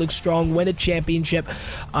finally look strong, win a championship.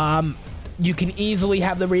 You can easily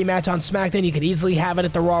have the rematch on SmackDown. You can easily have it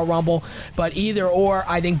at the Royal Rumble. But either or,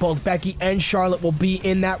 I think both Becky and Charlotte will be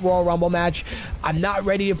in that Royal Rumble match. I'm not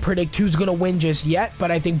ready to predict who's going to win just yet, but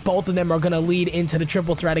I think both of them are going to lead into the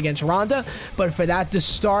triple threat against Ronda. But for that to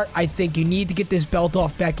start, I think you need to get this belt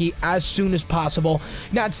off Becky as soon as possible.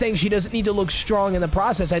 Not saying she doesn't need to look strong in the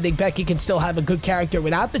process. I think Becky can still have a good character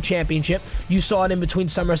without the championship. You saw it in between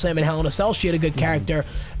SummerSlam and Hell in a Cell. She had a good character.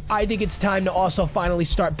 I think it's time to also finally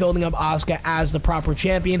start building up Asuka as the proper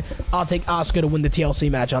champion. I'll take Asuka to win the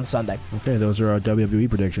TLC match on Sunday. Okay, those are our WWE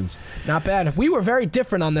predictions. Not bad. We were very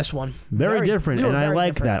different on this one. Very different, and I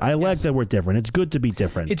like that. I like that we're different. It's good to be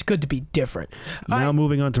different. It's good to be different. Now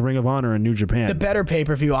moving on to Ring of Honor and New Japan. The better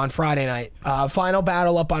pay-per-view on Friday night. Final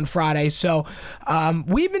Battle up on Friday. So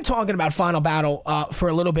we've been talking about Final Battle for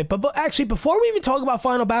a little bit. But actually, before we even talk about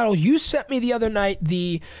Final Battle, you sent me the other night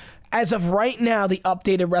as of right now, the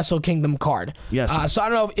updated Wrestle Kingdom card. Yes. So I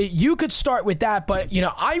don't know if you could start with that, but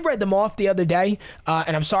I read them off the other day,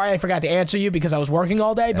 and I'm sorry I forgot to answer you because I was working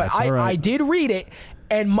all day, but I did read it,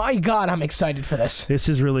 and my God, I'm excited for this. This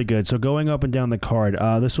is really good. So going up and down the card,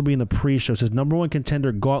 this will be in the pre-show. It says number one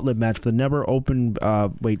contender gauntlet match for the never open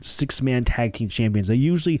 6-man tag team champions. They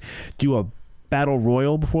usually do a battle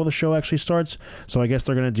royal before the show actually starts, so I guess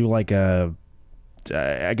they're going to do like a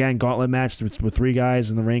again, gauntlet match with 3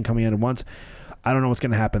 guys in the ring coming in at once. I don't know what's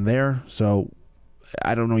going to happen there, so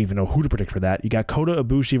I don't even know who to predict for that. You got Kota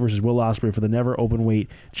Ibushi versus Will Ospreay for the never openweight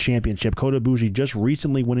championship. Kota Ibushi just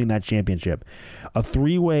recently winning that championship. A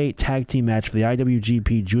 3-way tag team match for the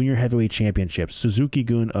IWGP Junior Heavyweight Championship. Suzuki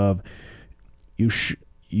Gun of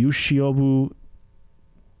Yoshiobu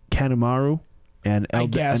Kanemaru and El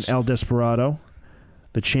Desperado,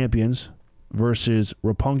 the champions, versus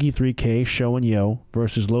Roppongi 3K, Sho and Yo,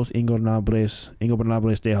 versus Los Ingobernables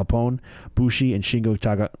de Japón, Bushi and Shingo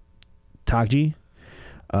Takagi.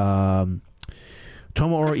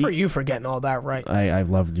 Tomohiro Good for you for getting all that right. I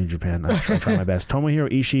love New Japan. I try my best.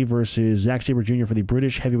 Tomohiro Ishii versus Zack Sabre Jr. for the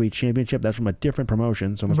British Heavyweight Championship. That's from a different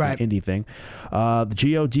promotion, so it must be an indie thing. The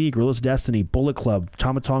GOD, Guerrillas of Destiny, Bullet Club,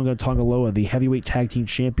 Tama Tonga, Tongaloa, the Heavyweight Tag Team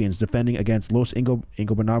Champions, defending against Los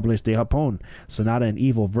Ingobernables de Japón, Sonata and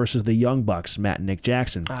Evil versus the Young Bucks, Matt and Nick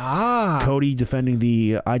Jackson. Cody defending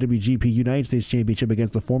the IWGP United States Championship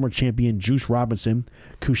against the former champion Juice Robinson.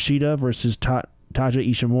 Kushida versus Taja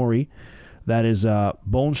Ishimori. That is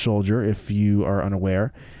Bone Soldier, if you are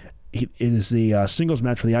unaware. It is the singles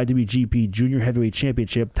match for the IWGP Junior Heavyweight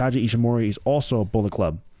Championship. Taja Ishimori is also Bullet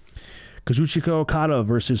Club. Kazuchika Okada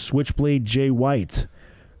versus Switchblade Jay White.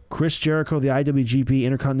 Chris Jericho, the IWGP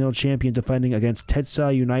Intercontinental Champion, defending against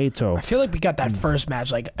Tetsuya Naito. I feel like we got that first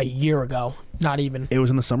match like a year ago. Not even. It was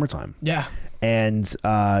in the summertime. Yeah. And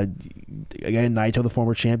again, Naito, the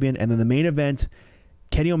former champion. And then the main event,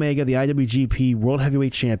 Kenny Omega, the IWGP World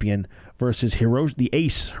Heavyweight Champion, versus the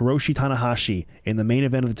ace, Hiroshi Tanahashi, in the main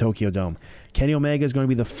event of the Tokyo Dome. Kenny Omega is going to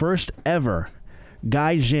be the first ever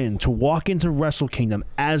Gaijin to walk into Wrestle Kingdom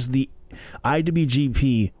as the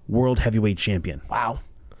IWGP World Heavyweight Champion. Wow.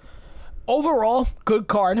 Overall, good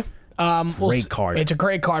card. Great card. It's a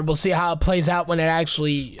great card. We'll see how it plays out when it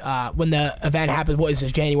actually, when the event happens. What is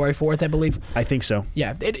this, January 4th, I believe? I think so.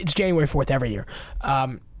 Yeah, it's January 4th every year.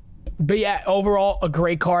 But yeah, overall, a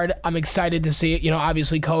great card. I'm excited to see it.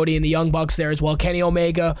 Obviously Cody and the Young Bucks there as well. Kenny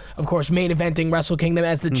Omega, of course, main eventing Wrestle Kingdom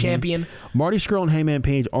as the champion. Marty Scurll and Hangman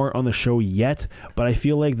Page aren't on the show yet, but I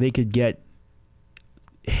feel like they could get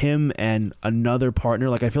him and another partner.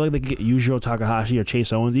 Like, I feel like they could get Yujiro Takahashi or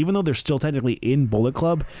Chase Owens. Even though they're still technically in Bullet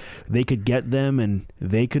Club, they could get them and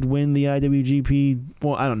they could win the IWGP.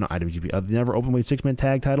 Well, I don't know, IWGP. The Never Openweight 6-man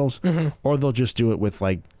tag titles. Or they'll just do it with,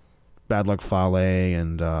 like, Bad Luck Fale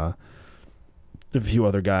and a few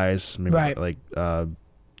other guys, maybe like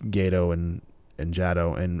Gato and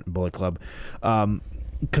Jado and Bullet Club,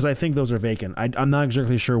 because I think those are vacant. I'm not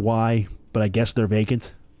exactly sure why, but I guess they're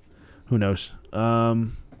vacant. Who knows?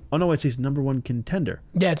 Oh no, it says number one contender.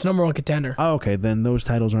 Yeah, it's number one contender. Oh, okay, then those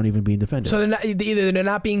titles aren't even being defended. So either they're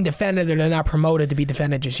not being defended or they're not promoted to be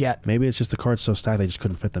defended just yet. Maybe it's just the card's so stacked they just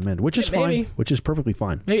couldn't fit them in, which is fine. Which is perfectly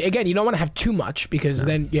fine. Maybe, again, you don't want to have too much because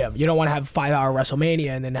then you don't want to have 5-hour WrestleMania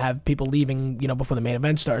and then have people leaving before the main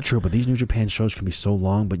event starts. True, but these New Japan shows can be so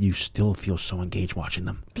long, but you still feel so engaged watching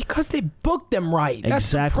them because they booked them right. That's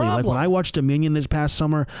exactly. The problem. Like when I watched Dominion this past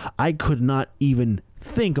summer, I could not even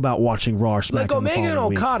think about watching Raw or SmackDown. Like Omega and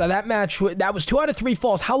Okada, that match, that was 2 out of 3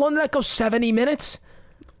 falls. How long did that go? 70 minutes?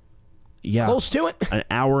 Yeah. Close to it? An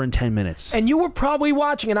hour and 10 minutes. And you were probably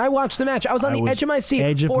watching, and I watched the match. I was on the edge of my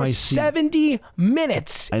seat for 70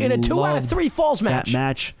 minutes in a 2 out of 3 falls match. That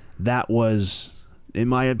match, that was, in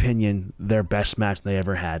my opinion, their best match they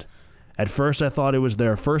ever had. At first, I thought it was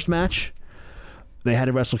their first match. They had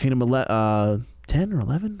a Wrestle Kingdom 10 or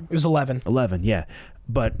 11? It was 11. 11, yeah.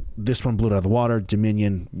 But this one blew it out of the water.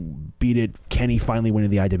 Dominion beat it. Kenny finally winning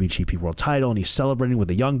the IWGP World title, and he's celebrating with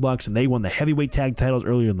the Young Bucks, and they won the heavyweight tag titles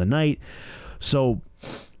earlier in the night. So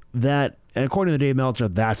that, and according to Dave Meltzer,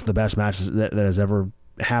 that's the best match that has ever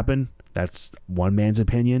happened. That's one man's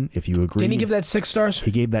opinion. If you agree, didn't he give that 6 stars?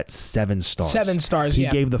 He gave that 7 stars. 7 stars. He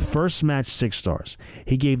gave the first match 6 stars.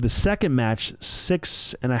 He gave the second match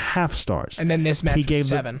 6.5 stars. And then this match he gave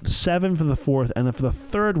 7. 7 for the fourth, and then for the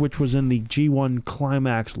third, which was in the G1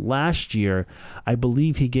 Climax last year, I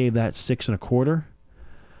believe he gave that 6.25.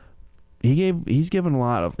 He's given a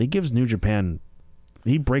lot of. He gives New Japan.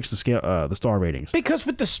 He breaks the scale, the star ratings. Because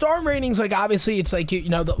with the star ratings, like obviously, it's like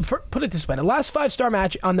put it this way: the last 5-star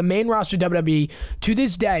match on the main roster WWE to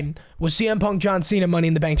this day was CM Punk, John Cena, Money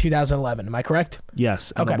in the Bank 2011. Am I correct?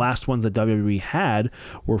 Yes. And the last ones that WWE had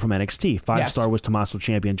were from NXT. 5-star was Tommaso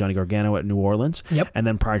Ciampa and Johnny Gargano at New Orleans. Yep. And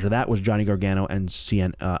then prior to that was Johnny Gargano and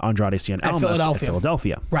Andrade Cien Almas at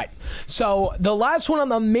Philadelphia. Right. So the last one on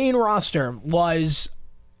the main roster was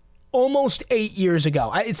almost 8 years ago.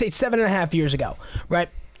 I'd say 7.5 years ago, right?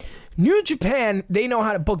 New Japan, they know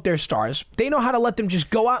how to book their stars. They know how to let them just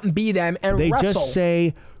go out and be them and wrestle. They just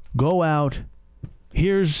say, go out,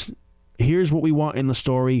 here's what we want in the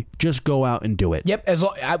story, just go out and do it.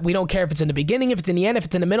 Yep, we don't care if it's in the beginning, if it's in the end, if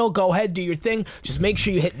it's in the middle, go ahead, do your thing. Just make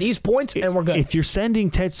sure you hit these points and we're good. If you're sending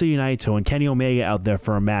Tetsuya Naito and Kenny Omega out there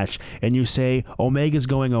for a match and you say, Omega's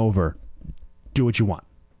going over, do what you want.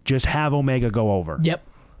 Just have Omega go over. Yep.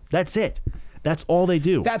 That's it. That's all they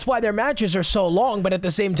do. That's why their matches are so long, but at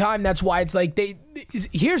the same time, that's why it's like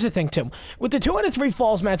here's the thing, too. With the 2 out of 3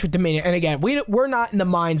 falls match with Dominion, and again, we're not in the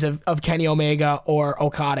minds of Kenny Omega or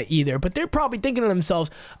Okada either, but they're probably thinking to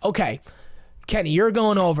themselves, okay, Kenny, you're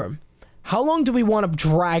going over. How long do we want to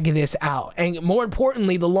drag this out? And more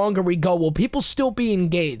importantly, the longer we go, will people still be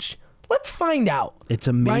engaged? Let's find out. It's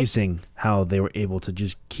amazing how they were able to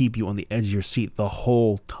just keep you on the edge of your seat the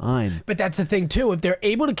whole time. But that's the thing, too. If they're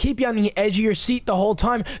able to keep you on the edge of your seat the whole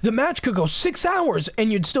time, the match could go 6 hours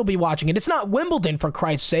and you'd still be watching it. It's not Wimbledon, for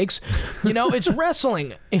Christ's sakes. You know, it's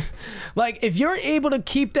wrestling. Like, if you're able to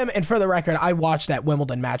keep them, and for the record, I watched that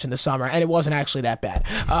Wimbledon match in the summer, and it wasn't actually that bad.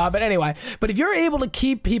 But anyway, but if you're able to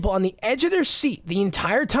keep people on the edge of their seat the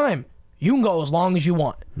entire time, you can go as long as you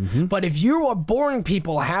want. But if you are boring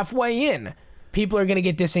people halfway in, people are going to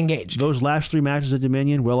get disengaged. Those last 3 matches at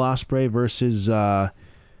Dominion, Will Ospreay versus... damn,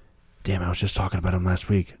 I was just talking about him last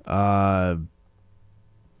week. Hiromu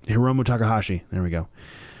Takahashi. There we go.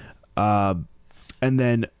 And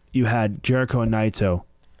then you had Jericho and Naito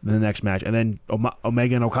in the next match. And then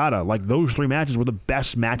Omega and Okada. Like, those 3 matches were the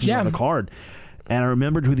best matches on the card. And I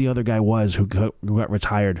remembered who the other guy was who got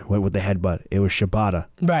retired with the headbutt. It was Shibata.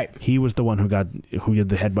 Right. He was the one who did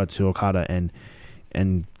the headbutt to Okada and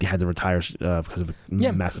had to retire because of a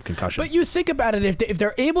massive concussion. But you think about it, if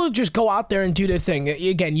they're able to just go out there and do their thing,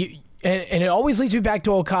 again, and it always leads me back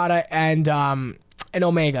to Okada and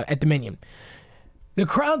Omega at Dominion. The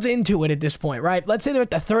crowd's into it at this point, right? Let's say they're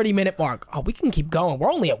at the 30-minute mark. Oh, we can keep going. We're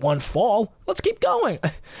only at 1 fall. Let's keep going.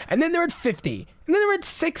 And then they're at 50. And then they're at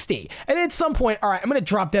 60. And then at some point, all right, I'm going to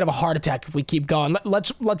drop dead of a heart attack if we keep going.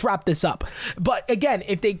 Let's wrap this up. But again,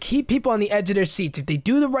 if they keep people on the edge of their seats, if they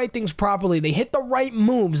do the right things properly, they hit the right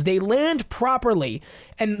moves, they land properly,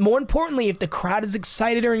 and more importantly, if the crowd is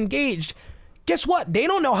excited or engaged, guess what? They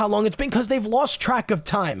don't know how long it's been because they've lost track of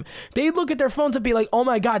time. They look at their phones and be like, oh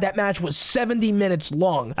my God, that match was 70 minutes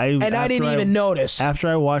long. I didn't even notice. After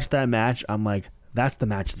I watched that match, I'm like, that's the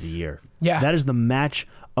match of the year. Yeah. That is the match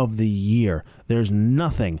of the year. There's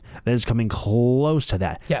nothing that is coming close to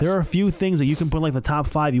that. Yes. There are a few things that you can put like the top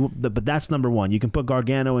 5, but that's number 1. You can put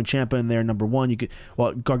Gargano and Ciampa in there, number 1.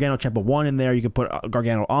 Gargano Ciampa 1 in there. You can put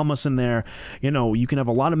Gargano Almas in there. You know, you can have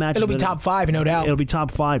a lot of matches. It'll be top 5, no doubt. It'll be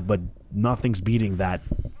top 5, but nothing's beating that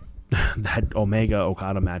Omega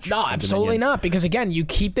Okada match. No, absolutely not. Because again, you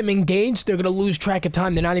keep them engaged, they're going to lose track of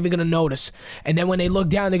time. They're not even going to notice. And then when they look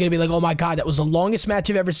down, they're going to be like, oh my God, that was the longest match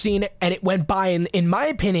I've ever seen. And it went by, in my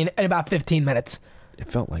opinion, in about 15 minutes. It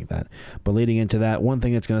felt like that. But leading into that, one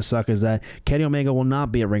thing that's going to suck is that Kenny Omega will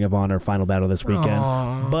not be at Ring of Honor Final Battle this weekend.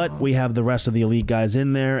 Aww. But we have the rest of the Elite guys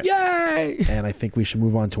in there. Yay! And I think we should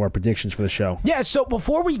move on to our predictions for the show. Yeah, so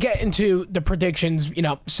before we get into the predictions,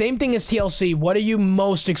 same thing as TLC. What are you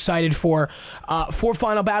most excited for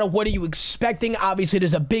Final Battle? What are you expecting? Obviously,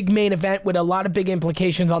 there's a big main event with a lot of big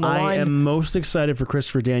implications on the line. I am most excited for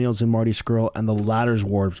Christopher Daniels and Marty Scurll and the Ladders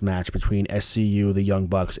Wars match between SCU, the Young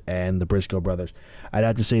Bucks, and the Briscoe brothers. I'd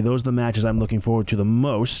have to say those are the matches I'm looking forward to the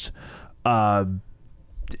most. There's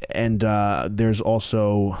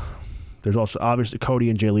also obviously Cody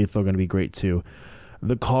and Jay Lethal are going to be great too.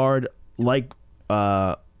 The card, like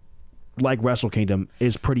Wrestle Kingdom,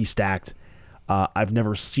 is pretty stacked. I've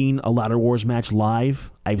never seen a Ladder Wars match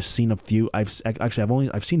live. I've seen a few. I've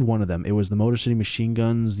seen one of them. It was the Motor City Machine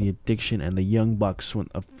Guns, the Addiction, and the Young Bucks from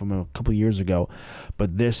a couple years ago.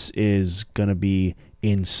 But this is going to be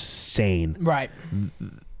insane. Right.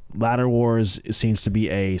 Ladder Wars seems to be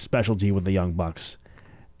a specialty with the Young Bucks,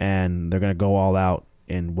 and they're going to go all out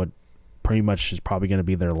in what pretty much is probably going to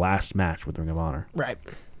be their last match with Ring of Honor. Right.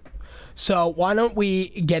 So why don't we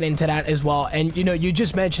get into that as well? And, you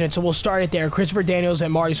just mentioned it, so we'll start it there. Christopher Daniels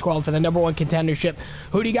and Marty Scurll for the number 1 contendership.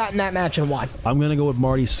 Who do you got in that match and why? I'm going to go with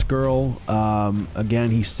Marty Scurll. Again,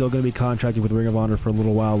 he's still going to be contracted with Ring of Honor for a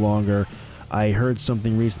little while longer. I heard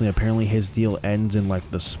something recently. Apparently his deal ends in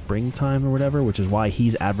like the springtime or whatever, which is why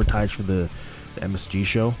he's advertised for the MSG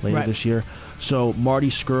show later this year. So Marty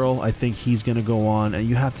Scurll, I think he's going to go on, and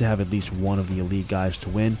you have to have at least one of the Elite guys to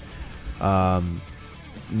win.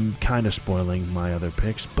 Kind of spoiling my other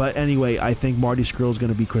picks. But anyway, I think Marty Scurll is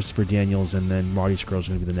going to be Christopher Daniels, and then Marty Scurll is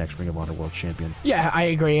going to be the next Ring of Honor World Champion. Yeah, I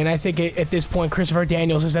agree. And I think at this point, Christopher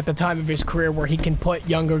Daniels is at the time of his career where he can put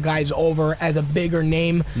younger guys over as a bigger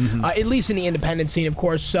name, at least in the independent scene, of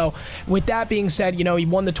course. So with that being said, he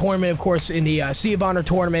won the tournament, of course, in the Sea of Honor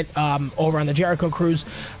tournament over on the Jericho Cruise.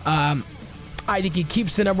 I think he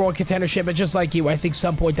keeps the number 1 contendership, but just like you, I think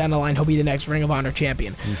some point down the line he'll be the next Ring of Honor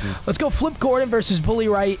champion. Let's go Flip Gordon versus Bully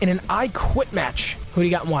Ray in an I Quit match. Who do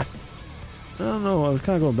you got and why? I don't know. I was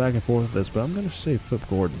kind of going back and forth with this, but I'm going to say Flip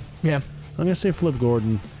Gordon. Yeah. I'm going to say Flip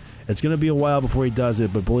Gordon. It's going to be a while before he does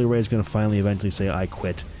it, but Bully Ray's going to finally eventually say, I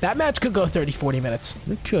quit. That match could go 30, 40 minutes.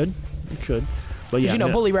 It could. But yeah,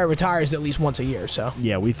 Bully Ray retires at least once a year, so.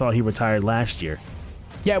 Yeah, we thought he retired last year.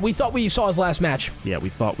 Yeah, we thought we saw his last match, Yeah, we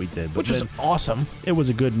thought we did. But which was awesome it was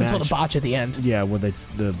a good match. until the botch at the end. Yeah, when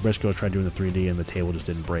the Briscoe tried doing the 3D and the table just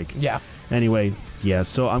didn't break. Yeah. Anyway, yeah,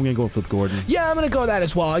 so I'm going to go with Flip Gordon. Yeah, I'm going to go with that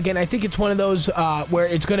as well. Again, I think it's one of those where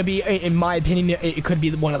it's going to be, in my opinion, it could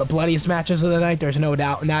be one of the bloodiest matches of the night. There's no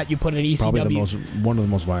doubt in that. You put an ECW. Probably one of the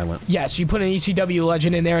most violent. Yes, you put an ECW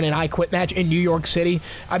legend in there in an I Quit match in New York City.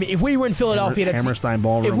 I mean, if we were in Philadelphia, Hammerstein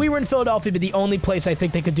Ballroom. If we were in Philadelphia, it'd be the only place I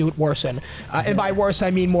think they could do it worse in. And by worse,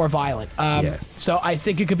 I mean more violent. So I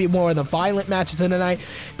think it could be more of the violent matches of the night.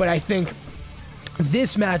 But I think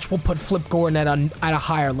this match will put Flip Gordon at a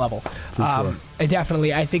higher level. Sure.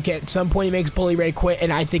 Definitely. I think at some point he makes Bully Ray quit,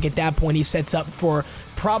 and I think at that point he sets up for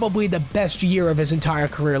probably the best year of his entire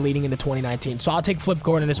career leading into 2019. So I'll take Flip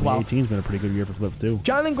Gordon as well. 2018's been a pretty good year for Flip, too.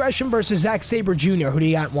 Jonathan Gresham versus Zack Sabre Jr. Who do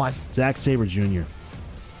you got in one? Zack Sabre Jr.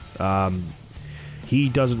 He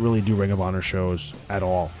doesn't really do Ring of Honor shows at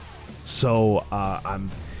all. So I'm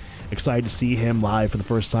excited to see him live for the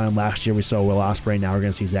first time. Last year we saw Will Ospreay. Now we're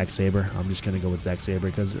going to see Zack Sabre. I'm just going to go with Zack Sabre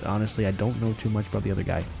because, honestly, I don't know too much about the other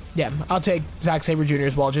guy. Yeah, I'll take Zack Sabre Jr.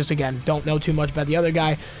 as well. Just, again, don't know too much about the other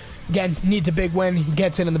guy. Again, needs a big win. He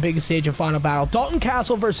gets in on the biggest stage of Final Battle. Dalton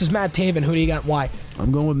Castle versus Matt Taven. Who do you got and why?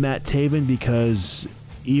 I'm going with Matt Taven because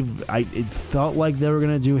it felt like they were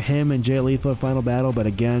going to do him and Jay Lethal at Final Battle, but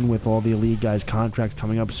again, with all the Elite guys' contracts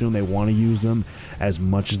coming up soon, they want to use them as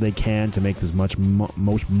much as they can to make as much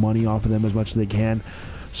most money off of them as much as they can.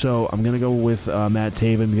 So I'm going to go with Matt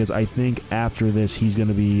Taven because I think after this he's going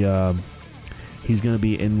to be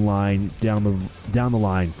in line down the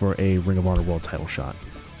line for a Ring of Honor World Title shot.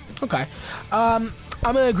 Okay.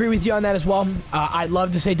 I'm going to agree with you on that as well. I'd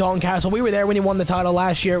love to say Dalton Castle. We were there when he won the title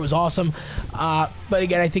last year. It was awesome. But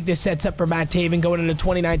again, I think this sets up for Matt Taven going into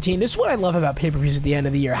 2019. This is what I love about pay-per-views at the end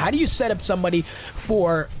of the year. How do you set up somebody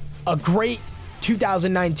for a great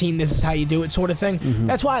 2019, this is how you do it sort of thing? Mm-hmm.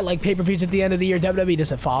 That's why I like pay-per-views at the end of the year. WWE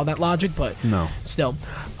doesn't follow that logic, but no. Still.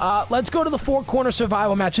 Let's go to the four-corner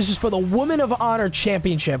survival match. This is for the Women of Honor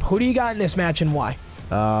Championship. Who do you got in this match and why?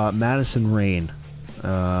 Madison Rayne.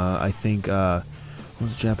 I think...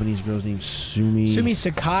 what's the Japanese girl's name? Sumi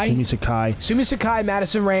Sakai. Sumi Sakai,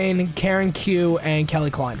 Madison Rayne, Karen Q, and Kelly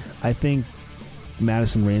Klein. I think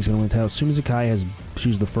Madison Rayne's going to win the title. Sumi Sakai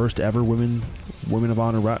she's the first ever Women of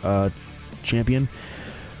Honor champion.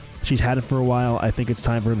 She's had it for a while. I think it's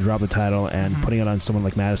time for her to drop the title, and putting it on someone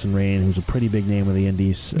like Madison Rayne, who's a pretty big name in the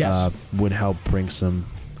Indies, would help bring some,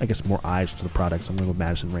 I guess, more eyes to the product. So I'm going to go with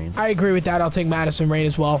Madison Rayne. I agree with that. I'll take Madison Rayne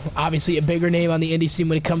as well. Obviously, a bigger name on the indie scene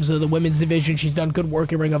when it comes to the women's division. She's done good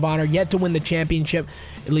work in Ring of Honor. Yet to win the championship.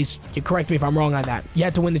 At least, you correct me if I'm wrong on that.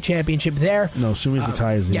 Yet to win the championship there. No, Sumi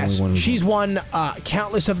Sakai is the only one. She's won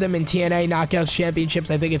countless of them in TNA Knockouts championships.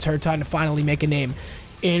 I think it's her time to finally make a name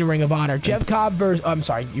in Ring of Honor. Jeff Cobb versus... I'm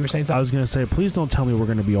sorry, you were saying something? I was going to say, please don't tell me we're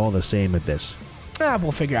going to be all the same at this.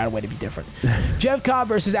 We'll figure out a way to be different. Jeff Cobb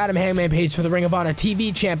versus Adam Hangman Page for the Ring of Honor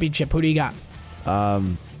TV Championship. Who do you got?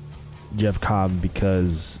 Jeff Cobb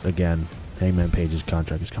because, again, Hangman Page's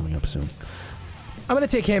contract is coming up soon. I'm going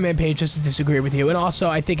to take Hangman Page just to disagree with you. And also,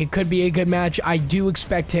 I think it could be a good match. I do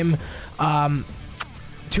expect him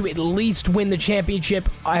to at least win the championship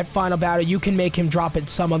at Final Battle. You can make him drop it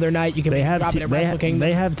some other night. You can drop it at Wrestle Kingdom.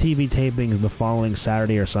 They have TV tapings the following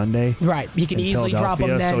Saturday or Sunday. Right. He can easily drop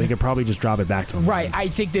them then. So he could probably just drop it back to him. Right. I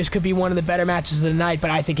think this could be one of the better matches of the night, but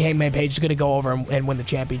I think Hangman Page is going to go over and win the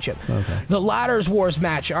championship. Okay. The Ladders Wars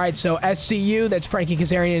match. All right, so SCU, that's Frankie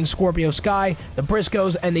Kazarian and Scorpio Sky, the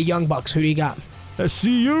Briscoes, and the Young Bucks. Who do you got?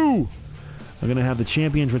 SCU! I'm going to have the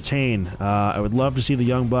champions retain. I would love to see the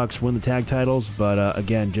Young Bucks win the tag titles, but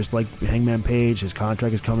again, just like Hangman Page, his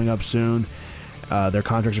contract is coming up soon. Their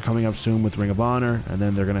contracts are coming up soon with Ring of Honor, and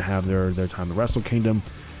then they're going to have their time at Wrestle Kingdom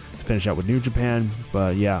to finish out with New Japan.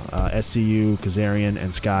 But yeah, SCU, Kazarian,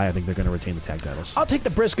 and Sky, I think they're going to retain the tag titles. I'll take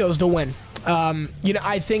the Briscoes to win.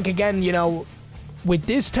 I think, again, with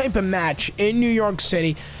this type of match in New York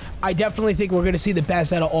City, I definitely think we're going to see the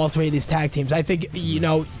best out of all three of these tag teams. I think,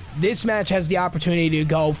 this match has the opportunity to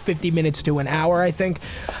go 50 minutes to an hour, I think.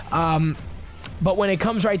 But when it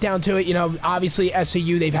comes right down to it, obviously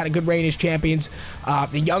SCU, they've had a good reign as champions.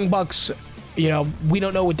 The Young Bucks, we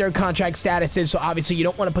don't know what their contract status is, so obviously you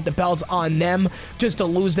don't want to put the belts on them just to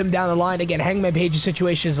lose them down the line. Again, Hangman Page's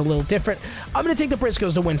situation is a little different. I'm going to take the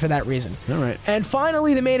Briscoes to win for that reason. All right. And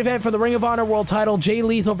finally, the main event for the Ring of Honor World title, Jay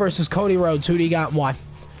Lethal versus Cody Rhodes. Who do you got and why?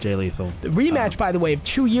 Jay Lethal. The rematch, by the way, of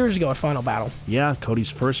 2 years ago at Final Battle. Yeah, Cody's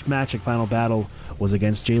first match at Final Battle was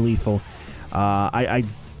against Jay Lethal. I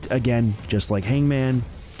again, just like Hangman,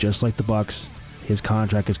 just like the Bucks, His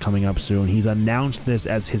contract is coming up soon. He's announced this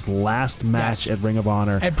as his last match at Ring of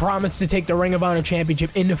Honor. And promised to take the Ring of Honor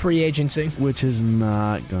Championship into free agency. Which is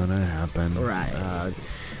not going to happen. Right.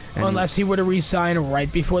 Unless he were to re-sign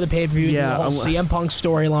right before the pay-per-view, the whole CM Punk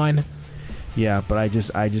storyline. Yeah, but I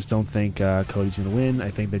just don't think Cody's going to win. I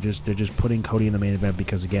think they're just putting Cody in the main event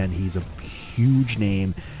because, again, he's a huge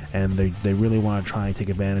name, and they really want to try and take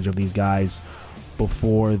advantage of these guys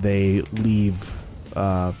before they leave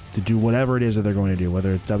to do whatever it is that they're going to do,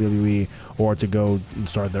 whether it's WWE or to go and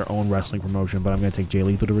start their own wrestling promotion. But I'm going to take Jay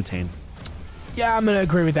Lethal to retain. Yeah, I'm going to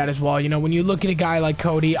agree with that as well. You know, when you look at a guy like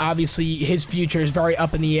Cody, obviously his future is very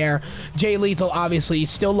up in the air. Jay Lethal, obviously, is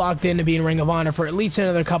still locked in to be in Ring of Honor for at least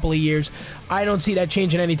another couple of years. I don't see that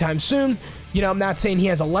changing anytime soon. You know, I'm not saying he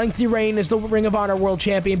has a lengthy reign as the Ring of Honor World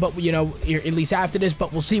Champion, but, you know, at least after this,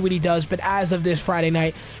 but we'll see what he does. But as of this Friday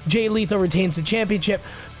night, Jay Lethal retains the championship.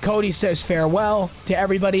 Cody says farewell to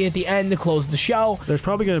everybody at the end to close the show. There's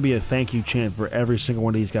probably going to be a thank you chant for every single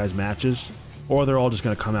one of these guys' matches, or they're all just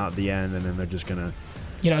going to come out at the end and then they're just going to,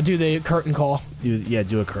 you know, do the curtain call. Do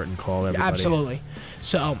a curtain call. Everybody. Absolutely.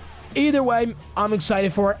 So either way, I'm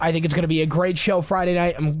excited for it. I think it's going to be a great show Friday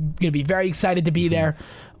night. I'm going to be very excited to be there.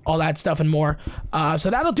 All that stuff and more. So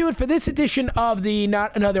that'll do it for this edition of the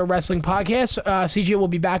Not Another Wrestling Podcast. CJ will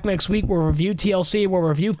be back next week. We'll review TLC. We'll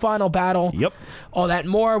review Final Battle. Yep. All that and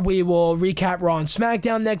more. We will recap Raw and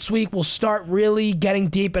SmackDown next week. We'll start really getting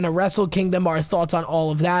deep into Wrestle Kingdom, our thoughts on all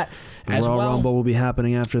of that as well. Royal Rumble will be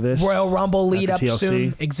happening after this. Royal Rumble lead up TLC.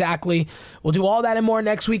 soon. Exactly. We'll do all that and more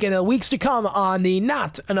next week and the weeks to come on the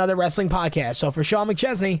Not Another Wrestling Podcast. So for Sean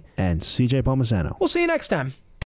McChesney and CJ Palmisano, we'll see you next time.